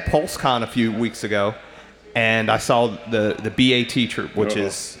 So they had PulseCon a few weeks ago, and I saw the BAT troop, which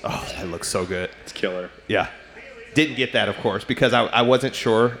that looks so good. It's killer. Yeah. Didn't get that, of course, because I wasn't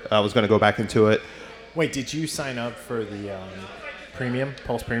sure I was going to go back into it. Wait, did you sign up for the premium,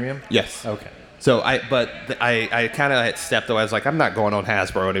 Pulse Premium? Yes. Okay. So I kind of stepped away. I was like, I'm not going on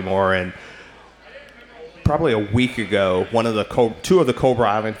Hasbro anymore. And probably a week ago, two of the Cobra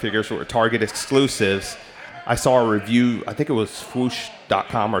Island figures were Target exclusives. I saw a review. I think it was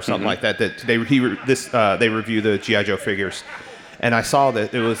Swoosh.com or something like that. That they review the GI Joe figures, and I saw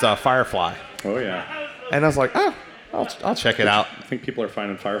that it was Firefly. Oh yeah. And I was like, oh, I'll check it out. I think people are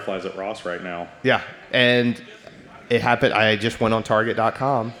finding Fireflies at Ross right now. Yeah, and it happened. I just went on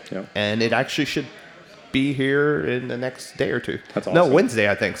Target.com, and it actually should be here in the next day or two. That's awesome. No,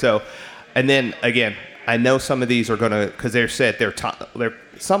 Wednesday, I think. So, and then again, I know some of these are gonna because they're set.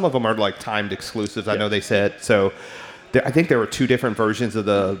 Some of them are like timed exclusives. I know they said so. I think there were 2 different versions of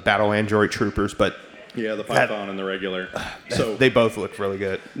the Battle Android Troopers, but yeah, the Python and the regular. So they both look really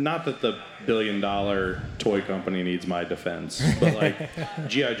good. Not that the billion-dollar toy company needs my defense, but like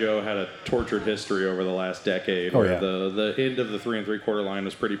G.I. Joe had a tortured history over the last decade. The end of the 3 3/4 line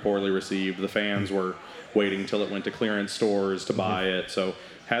was pretty poorly received. The fans were waiting till it went to clearance stores to buy it. So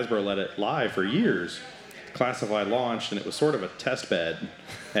Hasbro let it lie for years. Classified launched, and it was sort of a test bed.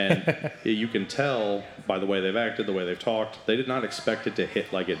 And you can tell by the way they've acted, the way they've talked, they did not expect it to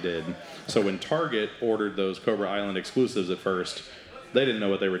hit like it did. So when Target ordered those Cobra Island exclusives at first, they didn't know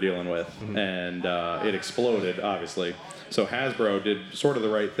what they were dealing with. And it exploded, obviously. So Hasbro did sort of the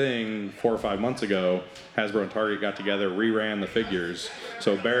right thing 4 or 5 months ago. Hasbro and Target got together, reran the figures.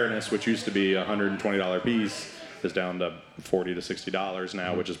 So Baroness, which used to be a $120 piece, is down to $40 to $60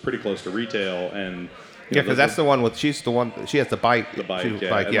 now, which is pretty close to retail. And yeah, because that's the one with she has the bike. The bike,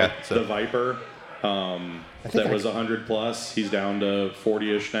 So. The Viper, that was 100 plus. He's down to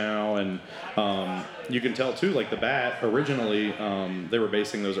 40ish now, and you can tell too. Like the Bat, originally they were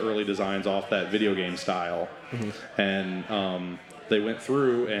basing those early designs off that video game style, and they went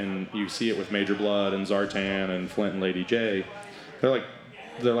through, and you see it with Major Blood and Zartan and Flint and Lady J.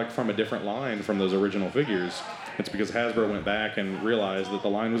 They're like from a different line from those original figures. It's because Hasbro went back and realized that the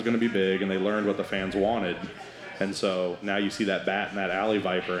line was going to be big, and they learned what the fans wanted. And so now you see that Bat and that Alley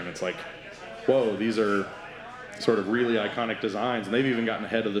Viper, and it's like, whoa, these are sort of really iconic designs. And they've even gotten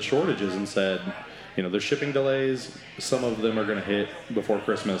ahead of the shortages and said, there's shipping delays. Some of them are going to hit before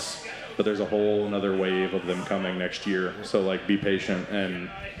Christmas, but there's a whole another wave of them coming next year. So like, be patient. And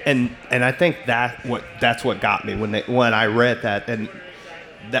I think that's what got me when I read that, and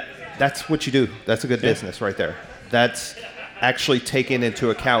that's what you do. That's a good business right there. That's actually taken into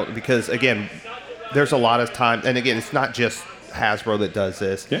account because, again, there's a lot of time. And, again, it's not just Hasbro that does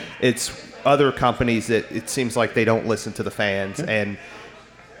this. Yeah. It's other companies that it seems like they don't listen to the fans. Yeah. And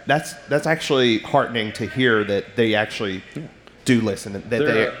that's actually heartening to hear that they actually do listen, that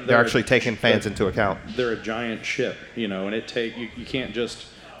they're actually taking fans into account. They're a giant ship, and you can't just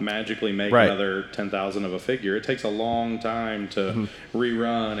magically make another 10,000 of a figure. It takes a long time to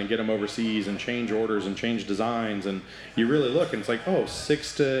rerun and get them overseas and change orders and change designs, and you really look and it's like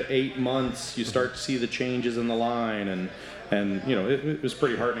 6 to 8 months you start to see the changes in the line, and it was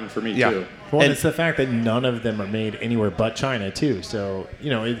pretty heartening for me too. Well, and it's the fact that none of them are made anywhere but China too, so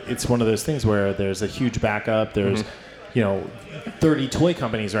it's one of those things where there's a huge backup. There's 30 toy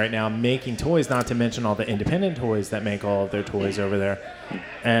companies right now making toys, not to mention all the independent toys that make all of their toys over there.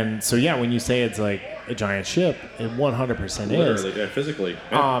 And so, when you say it's like a giant ship, it 100% is. Literally, physically.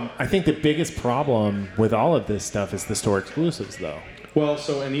 Yeah. I think the biggest problem with all of this stuff is the store exclusives, though. Well,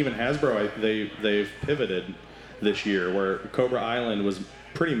 and even Hasbro, they've pivoted. this year, where Cobra Island was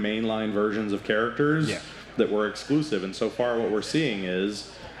pretty mainline versions of characters that were exclusive. And so far what we're seeing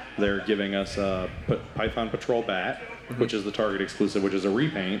is they're giving us a Python Patrol Bat, which is the Target exclusive, which is a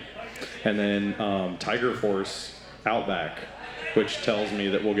repaint, and then Tiger Force Outback, which tells me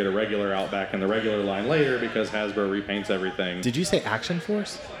that we'll get a regular Outback in the regular line later because Hasbro repaints everything. Did you say Action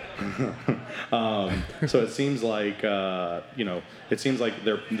Force? So it seems like their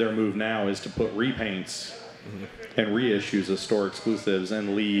move now is to put repaints and reissues of store exclusives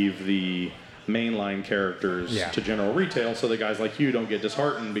and leave the mainline characters to general retail, so that guys like you don't get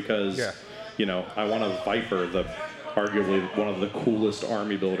disheartened because I want a Viper, the arguably one of the coolest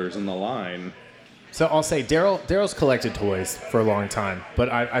army builders in the line. So I'll say Darryl's collected toys for a long time, but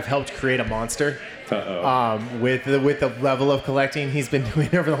I've helped create a monster. With the level of collecting he's been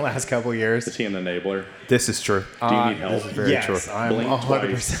doing over the last couple of years. Is he an enabler? This is true. Do you need help? This is very true. Yes, I'm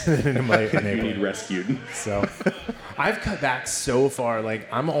 100% an enabler. You need rescued. So I've cut back so far. Like,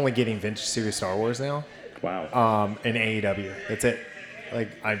 I'm only getting vintage series Star Wars now. Wow. And AEW. That's it.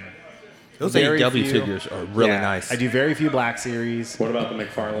 Like, those AEW figures are really nice. I do very few Black Series. What about the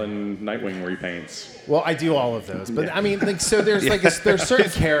McFarlane Nightwing repaints? Well, I do all of those, but I mean, like, so there's there's certain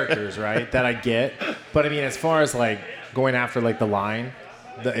characters, right, that I get. But I mean, as far as like going after like the line,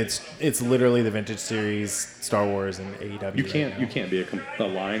 it's literally the vintage series Star Wars and AEW. You can't be a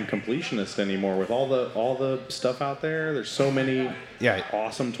line completionist anymore with all the stuff out there. There's so many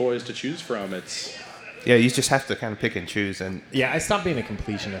awesome toys to choose from. Yeah, you just have to kind of pick and choose. And I stopped being a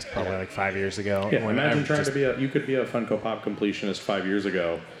completionist probably like 5 years ago. Yeah, imagine trying to be you could be a Funko Pop completionist 5 years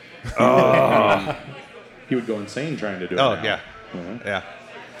ago. You would go insane trying to do it. Oh, now. yeah. Mm-hmm. Yeah.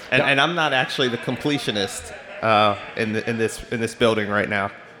 And I'm not actually the completionist in this building right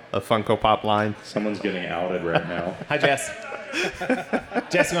now, a Funko Pop line. Someone's getting outed right now. Hi, Jess.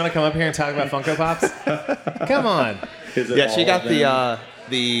 Jess, you want to come up here and talk about Funko Pops? Come on. She got You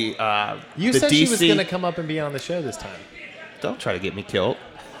the said DC... she was going to come up and be on the show this time. Don't try to get me killed.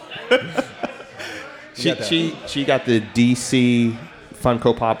 She got the DC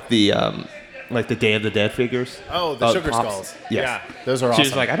Funko Pop, the like the Day of the Dead figures. Oh, the Sugar Pops. Skulls. Yes. Yeah, those are awesome. She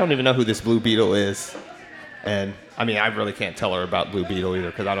was like, I don't even know who this Blue Beetle is. And, I mean, I really can't tell her about Blue Beetle either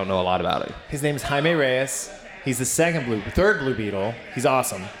because I don't know a lot about it. His name's Jaime Reyes. He's the third Blue Beetle. He's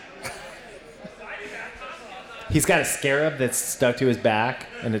awesome. He's got a scarab that's stuck to his back,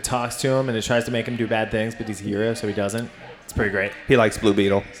 and it talks to him, and it tries to make him do bad things, but he's a hero, so he doesn't. It's pretty great. He likes Blue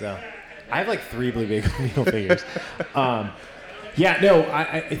Beetle. So, I have like 3 Blue Beetle figures. I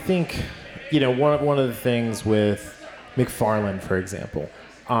think, one of the things with McFarlane, for example,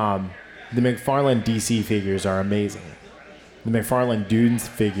 the McFarlane DC figures are amazing. The McFarlane Dunes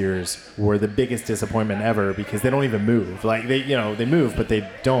figures were the biggest disappointment ever because they don't even move. Like, they move, but they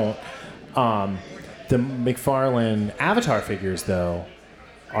don't. The McFarlane Avatar figures, though,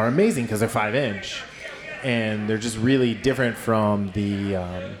 are amazing because they're 5-inch, and they're just really different from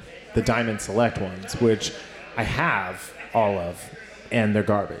the Diamond Select ones, which I have all of, and they're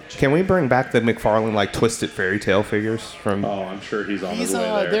garbage. Can we bring back the McFarlane like Twisted Fairy Tale figures from? Oh, I'm sure he's on his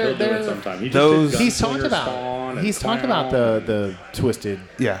way there. He'll do it sometime. He's talked about the Twisted.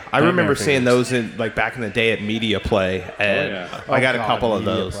 Yeah, I remember seeing those in like back in the day at Media Play, and I got a couple of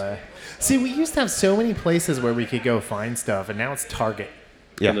those. See, we used to have so many places where we could go find stuff, and now it's Target.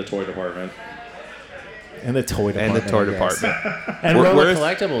 Yeah. In the toy department. And the toy department. And Roma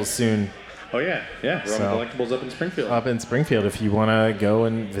Collectibles soon. Oh, yeah. Yeah, Roma Collectibles up in Springfield. Up in Springfield if you want to go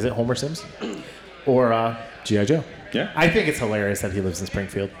and visit Homer Simpson. Or G.I. Joe. Yeah. I think it's hilarious that he lives in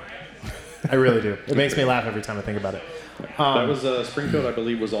Springfield. I really do. It makes me laugh every time I think about it. That was Springfield, I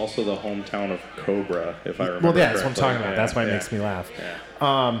believe, was also the hometown of Cobra, if I remember. Well, yeah, that's what I'm talking about. That's why it makes me laugh.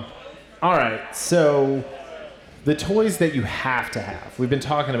 Yeah. All right, so the toys that you have to have. We've been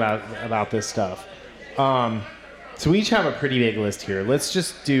talking about this stuff. So we each have a pretty big list here. Let's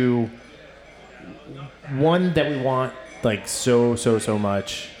just do one that we want like so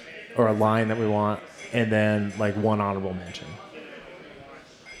much, or a line that we want, and then like one honorable mention.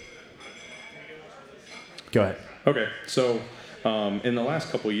 Go ahead. Okay, so in the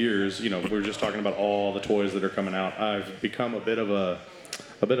last couple years, we were just talking about all the toys that are coming out. I've become a bit of a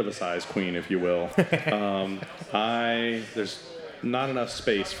size queen, if you will. There's not enough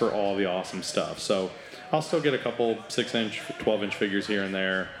space for all the awesome stuff, so I'll still get a couple 6-inch, 12-inch figures here and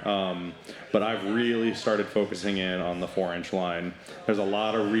there, but I've really started focusing in on the 4-inch line. There's a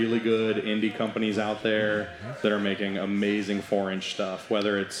lot of really good indie companies out there that are making amazing 4-inch stuff,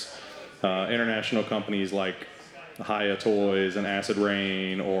 whether it's international companies like Hiya Toys and Acid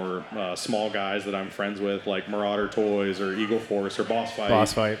Rain, or small guys that I'm friends with like Marauder Toys or Eagle Force or Boss Fight.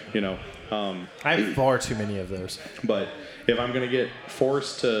 Boss Fight. You know. I have far too many of those. But if I'm going to get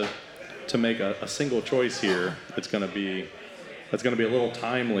forced to make a single choice here, it's going to be a little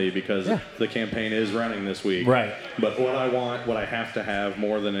timely because the campaign is running this week. Right. But what I have to have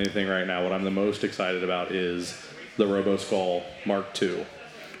more than anything right now, what I'm the most excited about is the RoboSkull Mark II,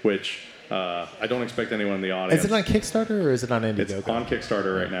 which I don't expect anyone in the audience. Is it on Kickstarter or is it on Indiegogo? It's on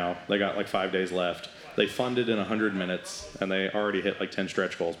Kickstarter right now. They got like 5 days left. They funded in 100 minutes, and they already hit like 10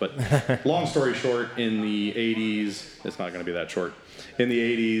 stretch goals. But long story short, in the 80s, it's not going to be that short. In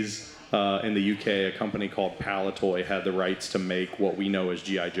the 80s, in the UK, a company called Palitoy had the rights to make what we know as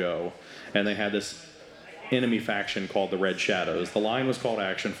G.I. Joe. And they had this enemy faction called the Red Shadows. The line was called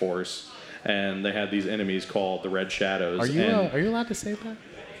Action Force, and they had these enemies called the Red Shadows. Are you allowed to say that?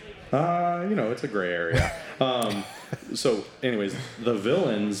 It's a gray area. So, anyways, the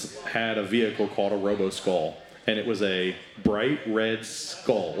villains had a vehicle called a RoboSkull, and it was a bright red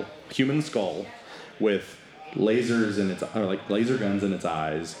skull, human skull, with lasers in its, or like laser guns in its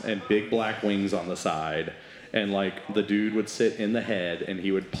eyes, and big black wings on the side. And like the dude would sit in the head, and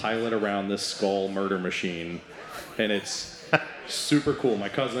he would pilot around this skull murder machine, and it's super cool. My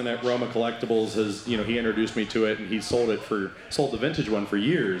cousin at Roma Collectibles he introduced me to it, and he sold the vintage one for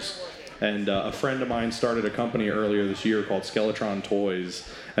years. And a friend of mine started a company earlier this year called Skeletron Toys,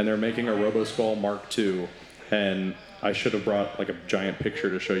 and they're making a RoboSkull Mark II. And I should have brought like a giant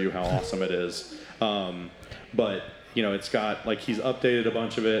picture to show you how awesome it is. But it's got like he's updated a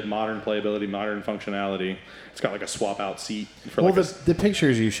bunch of it, modern playability, modern functionality. It's got like a swap out seat for the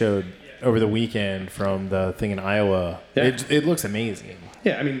pictures you showed over the weekend from the thing in Iowa, it looks amazing.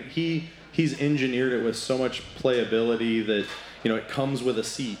 Yeah, I mean he's engineered it with so much playability that it comes with a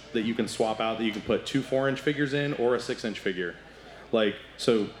seat that you can swap out, that you can put 2 4-inch figures in or a 6-inch figure,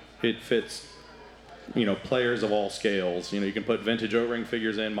 so it fits players of all scales. You can put vintage O-ring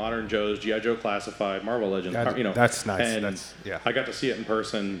figures in, modern Joes, G.I. Joe Classified, Marvel Legends. That's nice. And I got to see it in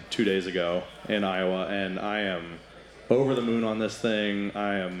person 2 days ago in Iowa, and I am over the moon on this thing.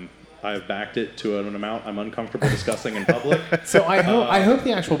 I've backed it to an amount I'm uncomfortable discussing in public. So I hope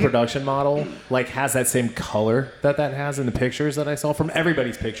the actual production model has that same color that has in the pictures that I saw from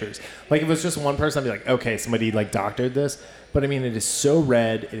everybody's pictures. Like if it was just one person, I'd be like, okay, somebody doctored this. But I mean, it is so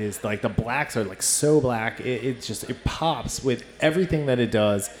red. It is like the blacks are so black. It pops with everything that it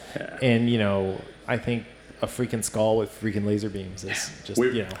does. Yeah. And I think a freaking skull with freaking laser beams is just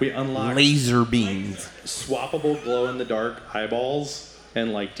we unlocked laser beams, swappable glow in the dark eyeballs.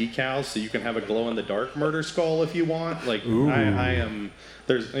 And decals, so you can have a glow-in-the-dark murder skull if you want. He's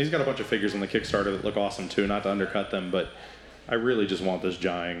got a bunch of figures on the Kickstarter that look awesome too. Not to undercut them, but I really just want this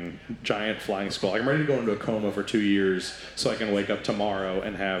giant flying skull. I'm ready to go into a coma for 2 years so I can wake up tomorrow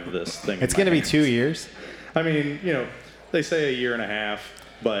and have this thing. It's going to be 2 years. I mean, they say a year and a half,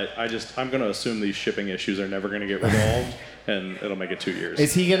 but I'm going to assume these shipping issues are never going to get resolved. And it'll make it 2 years.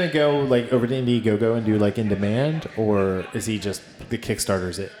 Is he going to go over to Indiegogo and do in demand, or is he just the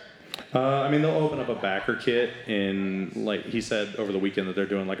Kickstarter's it? I mean, they'll open up a backer kit in he said over the weekend that they're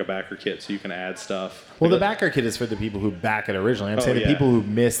doing a backer kit so you can add stuff. Well, the backer kit is for the people who back it originally. I'm saying the people who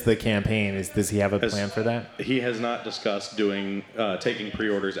missed the campaign. Does he have a plan for that? He has not discussed taking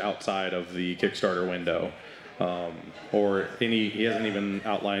pre-orders outside of the Kickstarter window. He hasn't even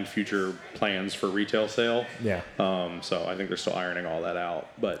outlined future plans for retail sale. Yeah. So I think they're still ironing all that out.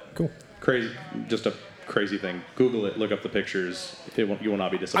 But cool. Just a crazy thing. Google it, look up the pictures. You will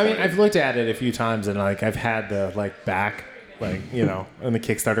not be disappointed. I mean, I've looked at it a few times and I've had the back in the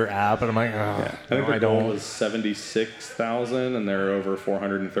Kickstarter app, and I'm like, I think the goal was 76,000, and they're over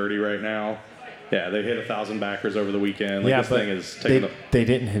 430 right now. Yeah, they hit 1,000 backers over the weekend. This thing is taking they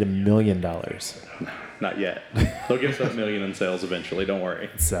didn't hit $1 million. Not yet. They'll get to $1 million in sales eventually. Don't worry.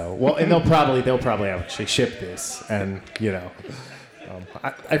 So and they'll probably actually ship this, and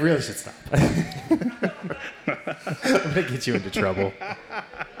I really should stop. I'm gonna get you into trouble.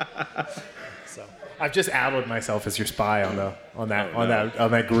 So I've just outed myself as your spy on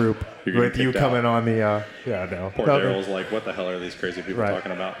that group with you coming on the Poor Darryl's like, what the hell are these crazy people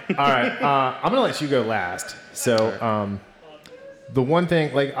talking about? All right, I'm gonna let you go last. So. The one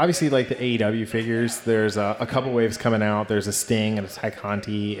thing, obviously, the AEW figures, there's a couple waves coming out. There's a Sting and a Ty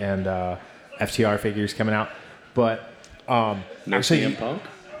Conti and FTR figures coming out. But no actually, CM Punk?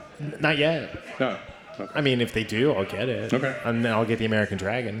 Not yet. No. Okay. I mean, if they do, I'll get it. Okay. And then I'll get the American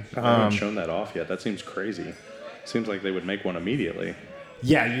Dragon. I haven't shown that off yet. That seems crazy. Seems like they would make one immediately.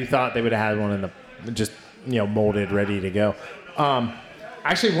 Yeah, you thought they would have had one in the just molded, ready to go.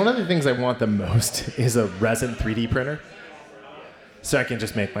 Actually, one of the things I want the most is a resin 3D printer, so I can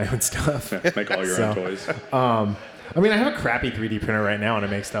just make my own stuff. Yeah, make all your own toys. I mean, I have a crappy 3D printer right now, and I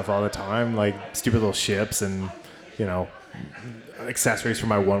make stuff all the time, like stupid little ships and, you know, accessories for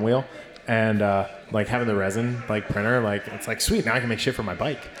my one wheel. And like having the resin like printer, like it's like sweet. Now I can make shit for my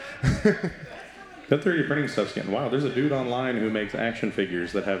bike. That 3D printing stuff's getting wild. There's a dude online who makes action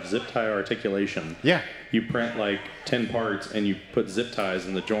figures that have zip tie articulation. Yeah. You print like 10 parts and you put zip ties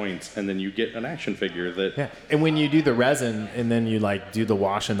in the joints, and then you get an action figure that. Yeah. And when you do the resin and then you like do the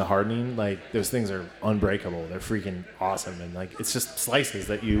wash and the hardening, like those things are unbreakable. They're freaking awesome. And like it's just slices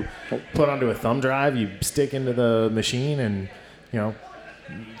that you put onto a thumb drive, you stick into the machine, and you know,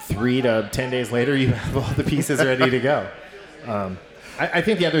 3 to 10 days later, you have all the pieces ready to go. I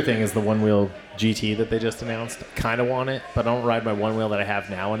think the other thing is the one-wheel GT that they just announced. Kind of want it, but I don't ride my one wheel that I have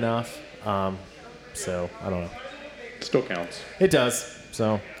now enough. So I don't know. Still counts. It does.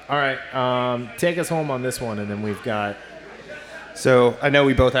 So, all right. Take us home on this one, and then we've got... So I know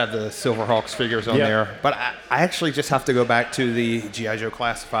we both have the Silverhawks figures on there, but I actually just have to go back to the G.I. Joe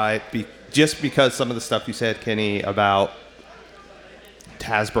Classified just because some of the stuff you said, Kenny, about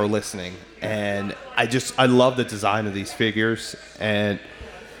Hasbro listening. And I love the design of these figures. And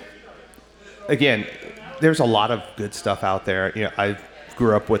again, there's a lot of good stuff out there. You know, I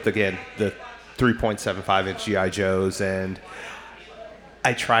grew up with, again, the 3.75-inch G.I. Joes, and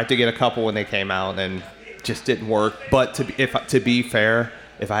I tried to get a couple when they came out and just didn't work. But to be fair,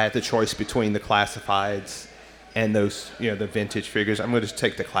 if I had the choice between the classifieds and those, you know, the vintage figures, I'm going to just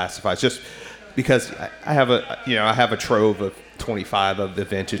take the classifieds just because I have a trove of 25 of the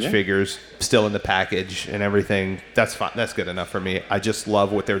vintage figures still in the package and everything. That's fine. That's good enough for me. I just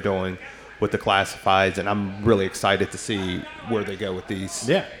love what they're doing with the classifieds, and I'm really excited to see where they go with these.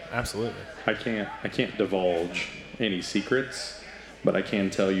 Yeah, absolutely. I can't divulge any secrets, but I can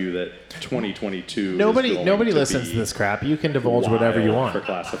tell you that 2022. Nobody listens to this crap. You can divulge whatever you want for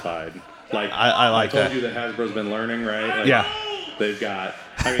classified. Like I like that. I told you that Hasbro's been learning, right? Like, yeah. They've got.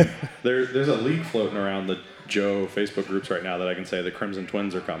 I mean, there's a leak floating around the Joe Facebook groups right now that I can say the Crimson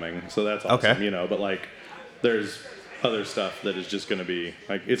Twins are coming. So that's awesome, okay. You know. But like, there's other stuff that is just going to be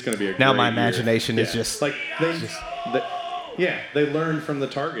like it's going to be a. Now great my year. imagination is just like they learned from the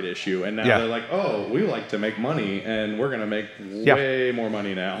Target issue, and now they're like, oh, we like to make money, and we're going to make way more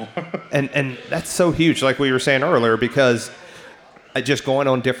money now. and that's so huge, like we were saying earlier, because just going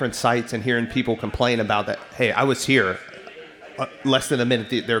on different sites and hearing people complain about that. Hey, I was here. Less than a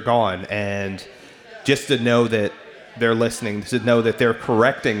minute, they're gone, and just to know that they're listening, to know that they're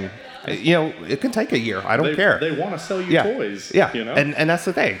correcting, you know, it can take a year. I don't care. They want to sell you toys. Yeah, you know, and that's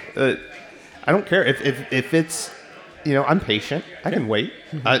the thing. I don't care if it's, you know, I'm patient. I can wait.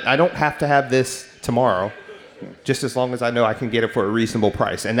 I don't have to have this tomorrow, just as long as I know I can get it for a reasonable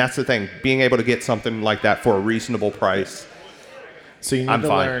price. And that's the thing, being able to get something like that for a reasonable price. So you need to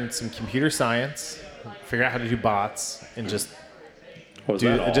learn some computer science, figure out how to do bots, and just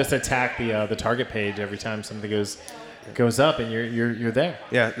attack the target page every time something goes up, and you're there.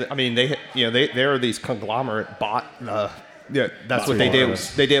 Yeah, I mean there are these conglomerate bot. That's what they did.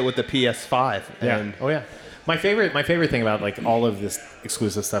 They did with the PS5. And My favorite thing about like all of this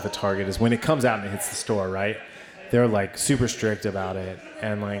exclusive stuff at Target is when it comes out and it hits the store, right? They're like super strict about it,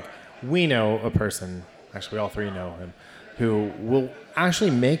 and like we know a person, actually we all three know him, who will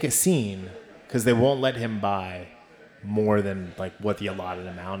actually make a scene because they won't let him buy more than like what the allotted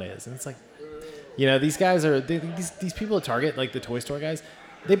amount is. And it's like, you know, these guys are these people at Target, like the toy store guys,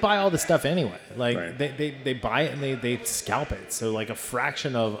 they buy all the stuff anyway. Like right. they buy it and they scalp it. So like a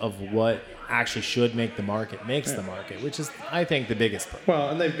fraction of what actually should make the market makes the market, which is I think the biggest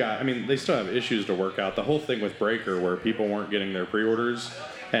problem. Well, and they still have issues to work out. The whole thing with Breaker where people weren't getting their pre-orders,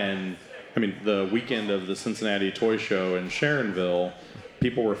 and I mean the weekend of the Cincinnati Toy Show in Sharonville,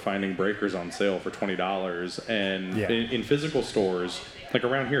 people were finding breakers on sale for $20, and in physical stores, like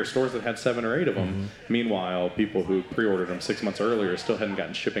around here, stores that had 7 or 8 of them. Mm-hmm. Meanwhile, people who pre-ordered them 6 months earlier still hadn't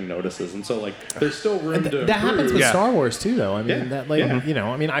gotten shipping notices, and so like there's still room to. That happens with Star Wars too, though. I mean, you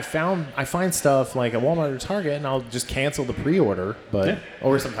know, I mean, I find stuff like at Walmart or Target, and I'll just cancel the pre-order,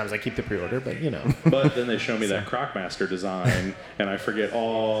 or sometimes I keep the pre-order, but you know. But then they show me that Crocmaster design, and I forget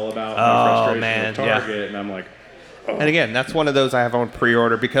all about my frustration with Target, and I'm like. Oh. And again, that's one of those I have on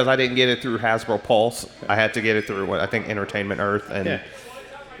pre-order because I didn't get it through Hasbro Pulse. I had to get it through I think Entertainment Earth, and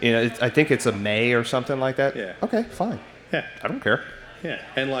you know, I think it's a May or something like that. Yeah. Okay, fine. Yeah, I don't care. Yeah,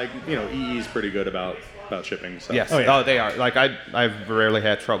 and like you know, EE's pretty good about shipping. So. Yes. Oh, they are. Like I've rarely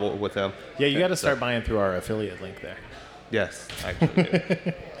had trouble with them. Yeah, you got to start buying through our affiliate link there. Yes,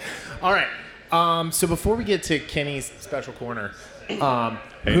 actually. All right. So before we get to Kenny's special corner,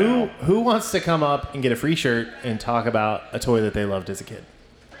 who wants to come up and get a free shirt and talk about a toy that they loved as a kid?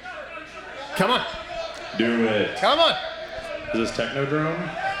 Come on. Do it. Come on. Is this Technodrome?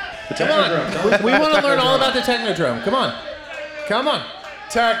 The Come on. Technodrome. We want to learn all about the Technodrome. Come on. Come on.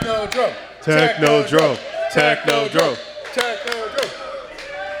 Technodrome. Technodrome. Technodrome.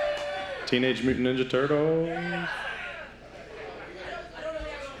 Teenage Mutant Ninja Turtles.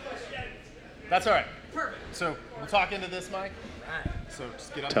 That's all right. So we'll talk into this mic. So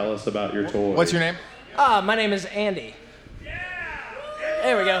just get up. Tell us about your toy. What's your name? My name is Andy.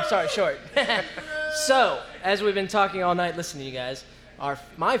 There we go. Sorry, short. So, as we've been talking all night listening to you guys,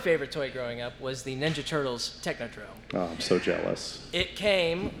 my favorite toy growing up was the Ninja Turtles Technodrome. Oh, I'm so jealous. It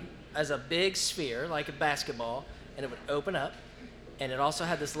came as a big sphere, like a basketball, and it would open up, and it also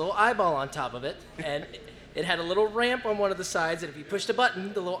had this little eyeball on top of it, and it had a little ramp on one of the sides, and if you pushed a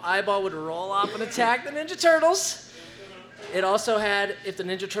button, the little eyeball would roll off and attack the Ninja Turtles. It also had, if the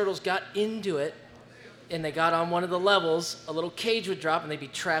Ninja Turtles got into it, and they got on one of the levels, a little cage would drop, and they'd be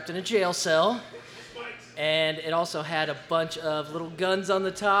trapped in a jail cell. And it also had a bunch of little guns on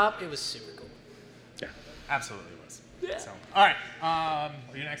the top. It was super cool. Yeah. Absolutely was. Yeah. So, all right. Are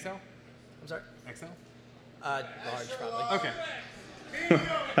you an XL? I'm sorry? XL? Large, probably. Okay.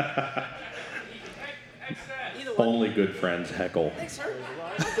 Either one. Only good friends heckle. Thanks, sir.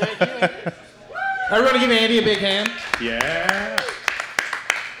 Everybody give Andy a big hand. Yeah.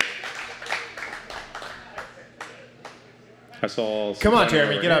 I saw. Come on, someone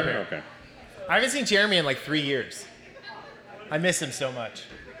Jeremy, over get up here. Okay. I haven't seen Jeremy in like 3 years. I miss him so much.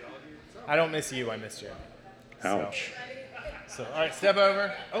 I don't miss you, I miss Jeremy. Ouch. So, all right, step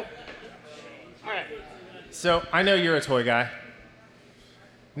over. Oh. All right. So, I know you're a toy guy.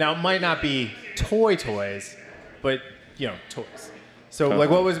 Now, it might not be toys, but, you know, toys. So, like,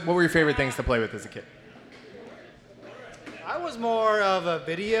 what were your favorite things to play with as a kid? I was more of a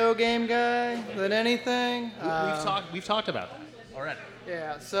video game guy than anything. We've talked about that already.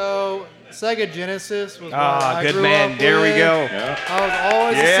 Yeah, so Sega Genesis was what I good grew man. up There we with. go. Yeah. I was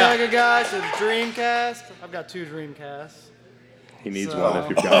always Yeah. a Sega guy, so Dreamcast. I've got 2 Dreamcasts. He needs So- one if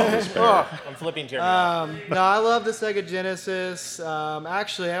you've got one to spare. I'm flipping Jeremy. No, I love the Sega Genesis.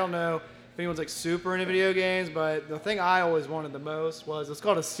 Actually, I don't know if anyone's like super into video games, but the thing I always wanted the most was it's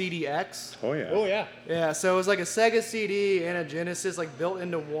called a CDX. Oh yeah. Oh, yeah. Yeah, so it was like a Sega CD and a Genesis like built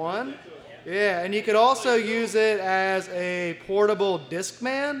into one. Yeah, and you could also use it as a portable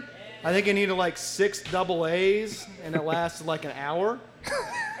Discman. I think it needed like 6 AA's and it lasted like an hour.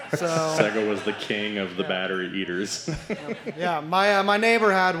 So Sega was the king of the battery eaters. yeah, my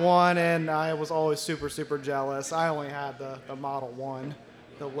neighbor had one and I was always super, super jealous. I only had the Model 1,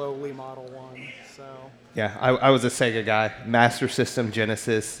 the lowly Model 1. So Yeah, I was a Sega guy. Master System,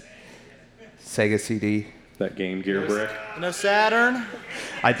 Genesis, Sega CD. That Game Gear brick. no Saturn.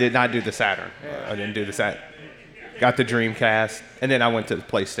 I did not do the Saturn. I didn't do the Saturn. Got the Dreamcast, and then I went to the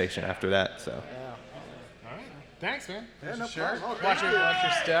PlayStation after that. So Thanks, man. Yeah, no Sure. problem. Oh, Watch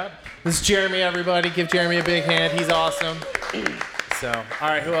your step. This is Jeremy, everybody. Give Jeremy a big hand. He's awesome. So, all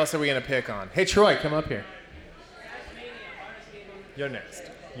right, who else are we going to pick on? Hey, Troy, come up here. You're next.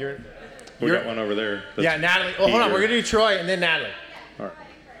 We got one over there. that's Yeah, Natalie. Oh, hold on. eager. We're going to do Troy and then Natalie. All right.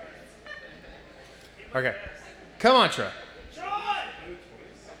 Okay. Come on, Troy.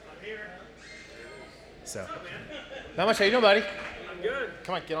 So, not much. How you doing, buddy? I'm good.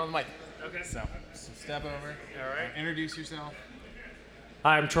 Come on, get on the mic. Okay. So step over. All right. Introduce yourself.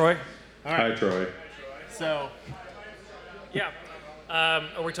 Hi, I'm Troy. All right. Hi, Troy. So, Yeah.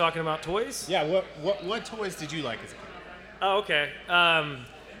 Are we talking about toys? yeah, what toys did you like as a kid? Oh, okay.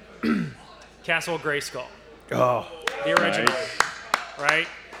 Castle Grayskull, oh, the original, Nice. right?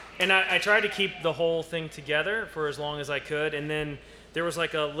 And I tried to keep the whole thing together for as long as I could, and then there was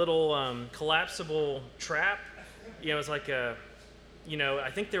like a little collapsible trap. It was like a,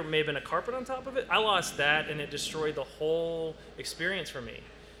 I think there may have been a carpet on top of it. I lost that, and it destroyed the whole experience for me,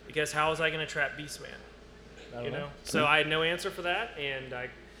 because how was I going to trap Beastman? So I had no answer for that, and I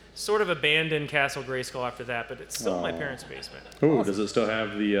sort of abandoned Castle Grayskull after that, but it's still in my parents' basement. Ooh, does it still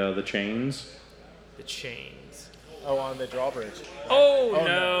have the chains? The chains. Oh, on the drawbridge. Oh,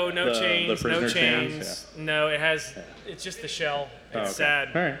 no The chains, no prisoner chains. chains, No, it's just the shell. It's okay. sad.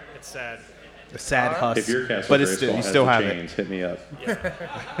 All right. It's sad. the sad husk. If your Castle but Grayskull it's still, you has still the have chains, hit me up.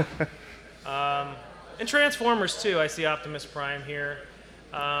 And Transformers too. I see Optimus Prime here.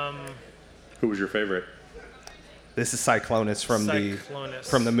 Who was your favorite? it. This is Cyclonus from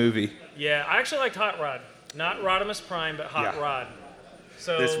Cyclonus. the movie. Yeah, I actually liked Hot Rod. Not Rodimus Prime, but Hot Yeah. Rod.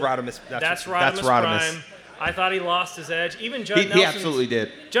 So This Rodimus. That's Rodimus. Rodimus Prime. I thought he lost his edge. Even Judd Nelson's, He absolutely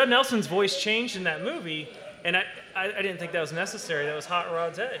did. Judd Nelson's voice changed in that movie, and I didn't think that was necessary. That was Hot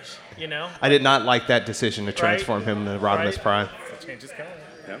Rod's edge, you know? I did not like that decision to transform him to Rodimus Prime. Change his color.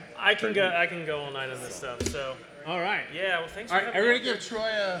 Yeah. I can go all night on this stuff. So. All right. Yeah. Well, thanks for All right. having me. Everybody give Troy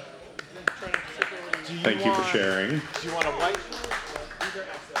a. Thank you for sharing. Do you want a white?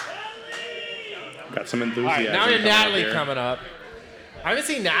 Got some All enthusiasm. right. Now we have coming up Natalie here. coming up. I haven't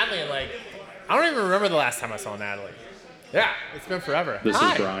seen Natalie in like. I don't even remember the last time I saw Natalie. Yeah, it's been forever. This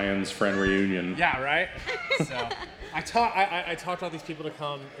Hi. is Brian's friend reunion. Yeah, right? So I taught all these people to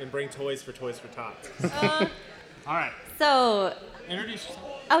come and bring toys for Tots. All right. So, Introduce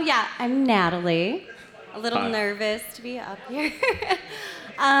yourself. oh yeah, I'm Natalie. A little Hi. nervous to be up here.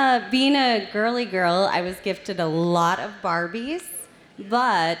 Being a girly girl, I was gifted a lot of Barbies,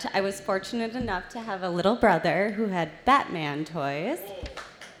 but I was fortunate enough to have a little brother who had Batman toys.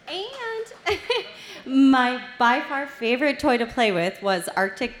 And my by far favorite toy to play with was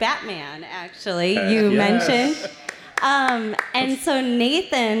Arctic Batman, actually, you Yes. mentioned. And so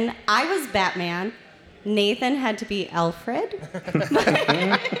Nathan, I was Batman. Nathan had to be Alfred.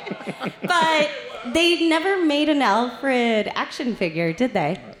 But they never made an Alfred action figure, did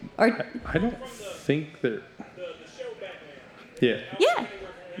they? Or I don't think that. Yeah. yeah.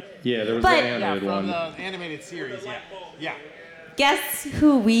 Yeah, there was But- the animated From one. the animated series, yeah. Yeah. Guess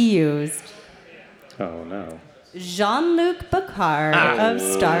who we used? Oh no. Jean-Luc Picard of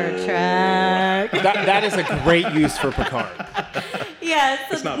Star Trek. That is a great use for Picard. Yeah,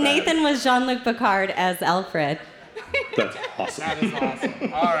 It's so not bad. Nathan was Jean-Luc Picard as Alfred. That's awesome. That is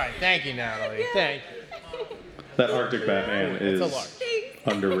awesome. All right. Thank you, Natalie. Thank you. That Arctic Batman It's a is large.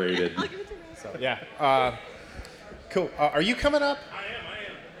 underrated. So, yeah. Cool. Are you coming up? I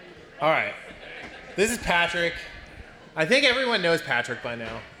am. All right. This is Patrick. I think everyone knows Patrick by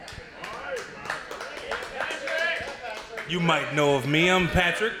now. You might know of me. I'm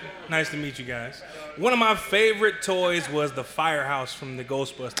Patrick. Nice to meet you guys. One of my favorite toys was the Firehouse from the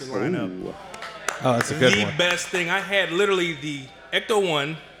Ghostbuster lineup. Ooh. Oh, that's a good The one. best thing. I had literally the Ecto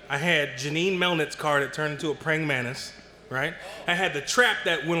 1. I had Janine Melnitz's car that turned into a praying mantis, right? I had the trap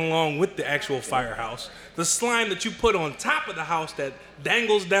that went along with the actual Firehouse. The slime that you put on top of the house that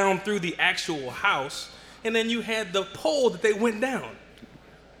dangles down through the actual house. And then you had the pole that they went down.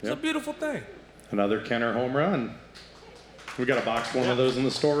 It's Yep. a beautiful thing. Another Kenner home run. We got a box one of those in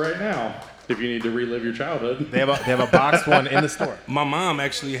the store right now. If you need to relive your childhood. They have a boxed one in the store. My mom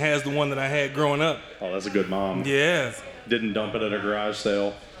actually has the one that I had growing up. Oh, that's a good mom. Yeah. Didn't dump it at a garage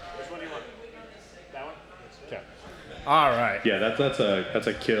sale. All right. Yeah, that's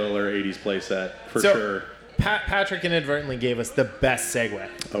a killer 80s playset for So, sure. Patrick inadvertently gave us the best segue.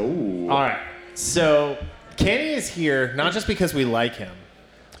 Oh. All right. So Kenny is here not just because we like him,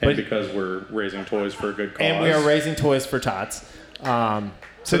 And but- because we're raising toys for a good cause. and we are raising toys for Tots.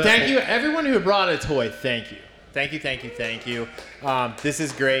 So that's thank cool. you, everyone who brought a toy. Thank you. Thank you, thank you, thank you. This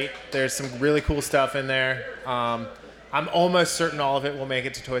is great. There's some really cool stuff in there. I'm almost certain all of it will make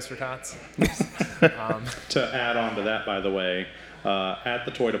it to Toys for Tots. To add on to that, by the way, at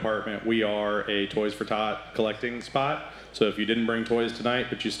the toy department, we are a Toys for Tot collecting spot. So if you didn't bring toys tonight,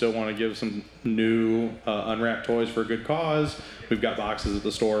 but you still want to give some new unwrapped toys for a good cause, we've got boxes at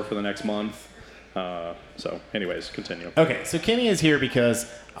the store for the next month. So anyways, continue. Okay, so Kenny is here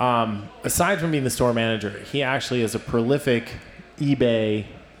because aside from being the store manager, he actually is a prolific eBay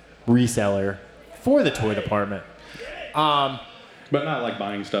reseller for the toy department. But not like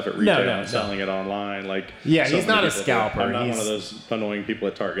buying stuff at retail no, and selling it online. Like Yeah, so he's many not a people do. scalper. I'm not He's- one of those annoying people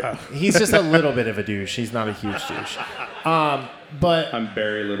at Target. He's just a little bit of a douche. He's not a huge douche. But I'm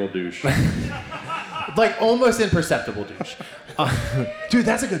very little douche. like almost imperceptible douche. Dude,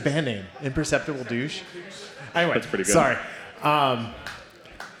 that's a good band name. Imperceptible douche. Anyway, That's pretty good. Sorry. I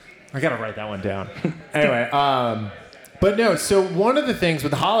gotta write that one down. Anyway, but no. So one of the things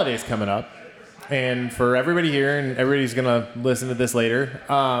with the holidays coming up, and for everybody here, and everybody's gonna listen to this later.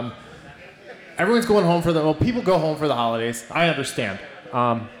 Everyone's going home for people go home for the holidays. I understand.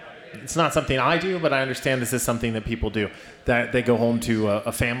 It's not something I do, but I understand this is something that people do. That they go home to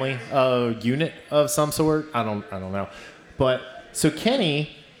a family, a unit of some sort. I don't know. But so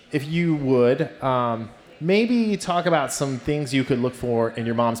Kenny, if you would maybe talk about some things you could look for in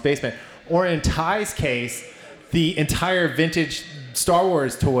your mom's basement, or in Ty's case, the entire vintage Star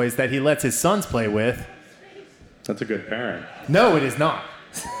Wars toys that he lets his sons play with. That's a good parent. No, it is not.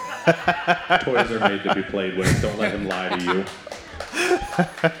 Toys are made to be played with. Don't let him lie to you.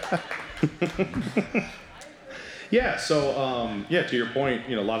 Yeah, so, to your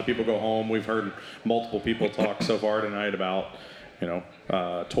point, a lot of people go home. We've heard multiple people talk so far tonight about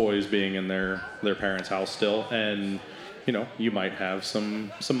toys being in their parents' house still, and you might have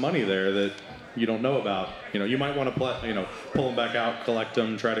some money there that you don't know about. You might want to pull them back out, collect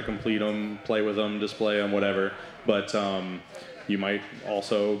them, try to complete them, play with them, display them, whatever. But you might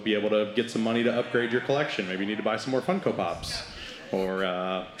also be able to get some money to upgrade your collection. Maybe you need to buy some more Funko Pops,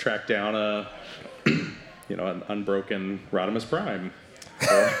 or track down an unbroken Rodimus Prime.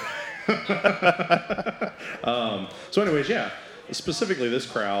 So anyways, yeah, specifically this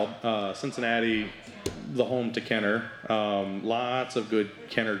crowd, Cincinnati, the home to Kenner, lots of good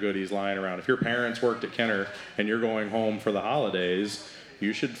Kenner goodies lying around. If your parents worked at Kenner and you're going home for the holidays,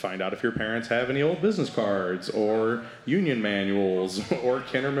 you should find out if your parents have any old business cards or union manuals or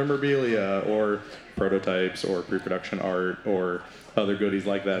Kenner memorabilia or prototypes or pre-production art or other goodies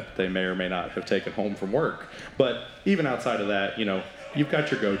like that they may or may not have taken home from work. But even outside of that, you've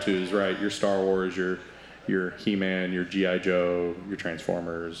got your go-tos, right? Your Star Wars, your He-Man, your G.I. Joe, your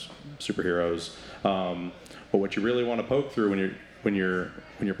Transformers, superheroes. But what you really want to poke through when you're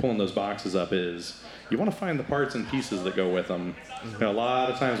pulling those boxes up is you want to find the parts and pieces that go with them. A lot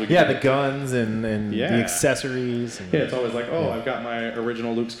of times we get the guns and the accessories. And, it's always like, I've got my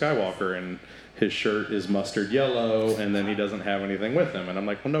original Luke Skywalker and his shirt is mustard yellow, and then he doesn't have anything with him. And I'm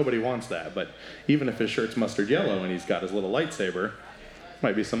like, well, nobody wants that. But even if his shirt's mustard yellow and he's got his little lightsaber,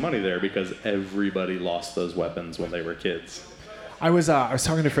 might be some money there because everybody lost those weapons when they were kids. I was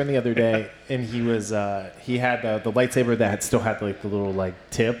talking to a friend the other day, and he had the lightsaber that still had the little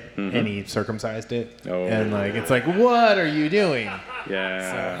tip, and he circumcised it. Oh. And it's like, what are you doing?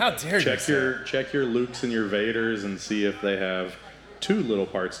 Yeah. So, how dare you? Check your Lukes and your Vaders and see if they have two little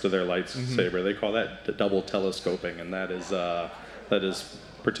parts to their lightsaber. They call that double telescoping, and that is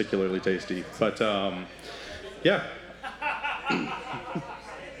particularly tasty. But yeah.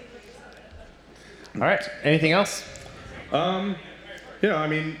 All right. Anything else? You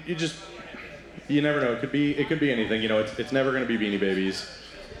never know. It could be anything. It's never going to be Beanie Babies,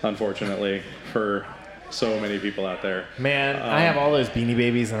 unfortunately, for so many people out there. Man, I have all those Beanie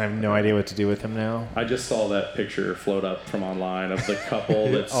Babies, and I have no idea what to do with them now. I just saw that picture float up from online of the couple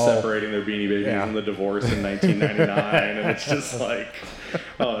that's separating their Beanie Babies in the divorce in 1999, and it's just like,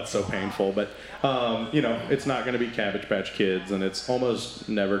 it's so painful. But it's not going to be Cabbage Patch Kids, and it's almost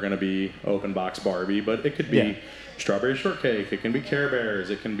never going to be open box Barbie, but it could be Strawberry Shortcake. It can be Care Bears.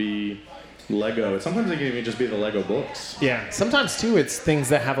 It can be Lego. Sometimes it can even just be the Lego books. Yeah. Sometimes too, it's things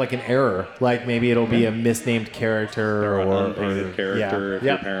that have an error. Like maybe it'll be a misnamed character or an unpainted character if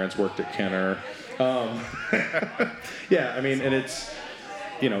your parents worked at Kenner. And it's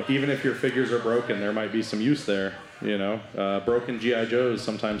even if your figures are broken, there might be some use there. Broken G.I. Joes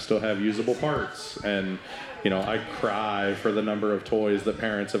sometimes still have usable parts, and I cry for the number of toys that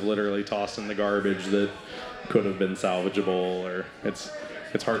parents have literally tossed in the garbage that could have been salvageable, or it's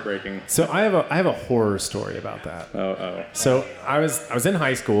heartbreaking. So I have a horror story about that. So I was in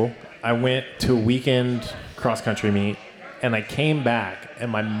high school. I went to a weekend cross country meet, and I came back,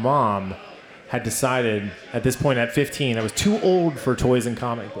 and my mom had decided at this point at 15 I was too old for toys and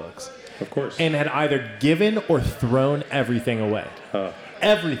comic books. Of course. And had either given or thrown everything away.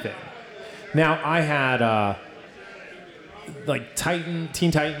 Everything. Now I had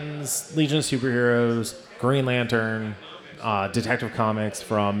Teen Titans, Legion of Superheroes, Green Lantern, Detective Comics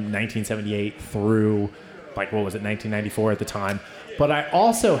from 1978 through 1994 at the time. But I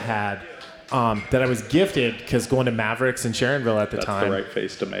also had that I was gifted because going to Mavericks in Sharonville at the time. That's the right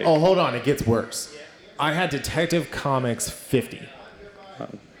face to make. Oh, hold on, it gets worse. I had Detective Comics 50.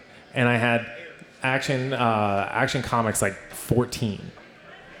 And I had Action Comics 14.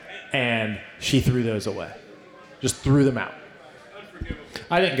 And she threw those away. Just threw them out.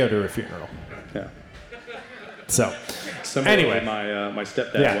 I didn't go to her funeral. Yeah. So, similarly, anyway. my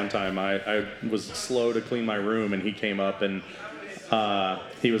stepdad one time, I was slow to clean my room, and he came up and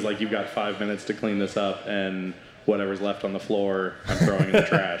he was like, "You've got 5 minutes to clean this up, and whatever's left on the floor, I'm throwing in the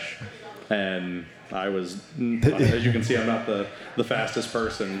trash." And I was, as you can see, I'm not the fastest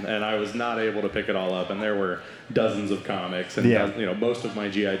person, and I was not able to pick it all up. And there were dozens of comics, and most of my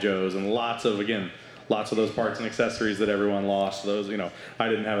G.I. Joes, and lots of those parts and accessories that everyone lost. Those, I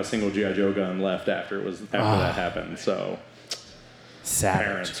didn't have a single G.I. Joe gun left after that happened. So, savage.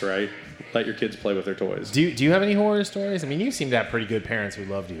 Parents, right? Let your kids play with their toys. Do you have any horror stories? I mean, you seem to have pretty good parents who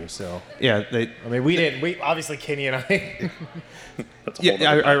loved you. So yeah, we didn't. We obviously Kenny and I.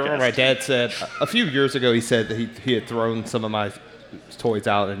 I remember my dad said a few years ago. He said that he had thrown some of my toys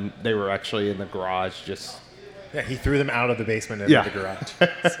out, and they were actually in the garage. Yeah, he threw them out of the basement into the garage.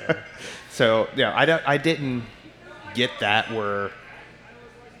 So yeah, I didn't get that where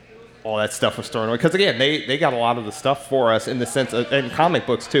all that stuff was thrown away. Because again, they got a lot of the stuff for us in the sense of, and comic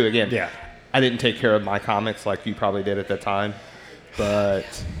books too. Again, Yeah. I didn't take care of my comics like you probably did at that time, but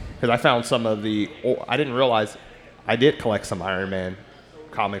because I found some of I didn't realize I did collect some Iron Man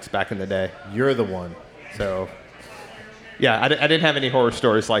comics back in the day. You're the one. So yeah, I didn't have any horror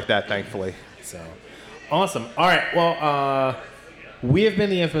stories like that, thankfully. So awesome. All right. Well, we have been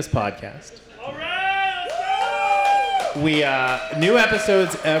the Infamous Podcast. All right, let's go! We new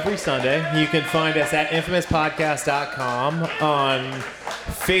episodes every Sunday. You can find us at infamouspodcast.com, on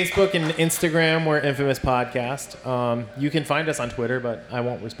Facebook and Instagram. We're Infamous Podcast. You can find us on Twitter, but I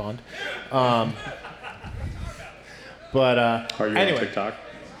won't respond. Are you anyway. on TikTok?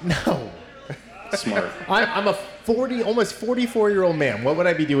 No. Smart. I'm a almost 44-year-old man. What would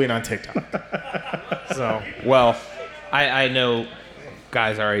I be doing on TikTok? So Well, I know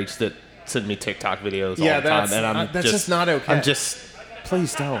guys our age that send me TikTok videos all the time, and that's just not okay. I'm just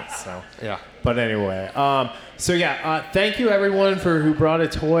Please don't. So yeah. But anyway, thank you everyone who brought a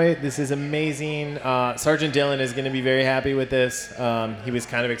toy. This is amazing. Sergeant Dylan is going to be very happy with this. He was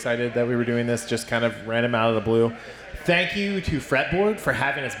kind of excited that we were doing this, just kind of ran him out of the blue. Thank you to Fretboard for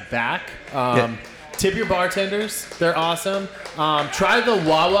having us back. Tip your bartenders. They're awesome. Try the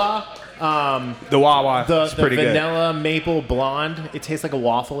Wawa. The Wawa The is pretty vanilla maple blonde. It tastes like a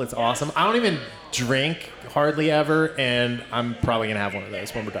waffle. It's awesome. I don't even drink hardly ever, and I'm probably going to have one of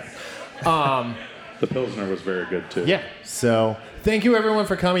those when we're done. The Pilsner was very good, too. Yeah. So thank you, everyone,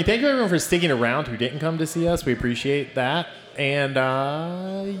 for coming. Thank you, everyone, for sticking around who didn't come to see us. We appreciate that. And,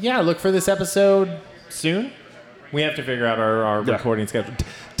 look for this episode soon. We have to figure out our recording schedule.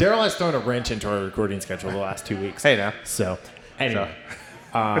 Darryl has thrown a wrench into our recording schedule the last 2 weeks. Hey, now. So, anyway.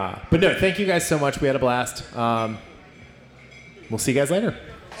 But no, thank you guys so much. We had a blast. We'll see you guys later.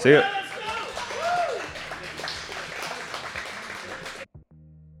 See ya.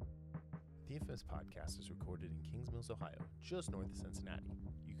 The Infamous Podcast is recorded in Kings Mills, Ohio, just north of Cincinnati.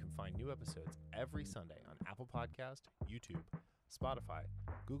 You can find new episodes every Sunday on Apple Podcast, YouTube, Spotify,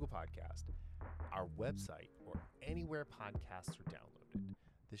 Google Podcast, our website, or anywhere podcasts are downloaded.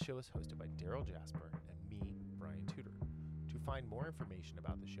 This show is hosted by Darryl Jasper and me, Brian Tudor. To find more information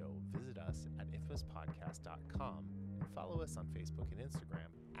about the show, visit us at infamouspodcast.com and follow us on Facebook and Instagram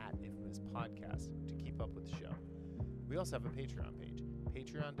at Infamous Podcast to keep up with the show. We also have a Patreon page,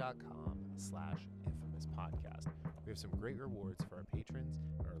 patreon.com/infamouspodcast. We have some great rewards for our patrons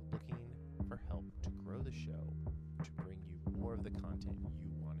and are looking for help to grow the show to bring you more of the content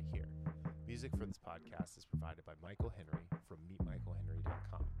you want to hear. Music for this podcast is provided by Michael Henry from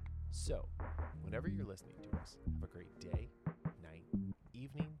meetmichaelhenry.com. So, whenever you're listening to us, have a great day, night,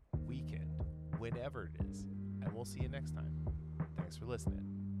 evening, weekend, whenever it is, and we'll see you next time. Thanks for listening.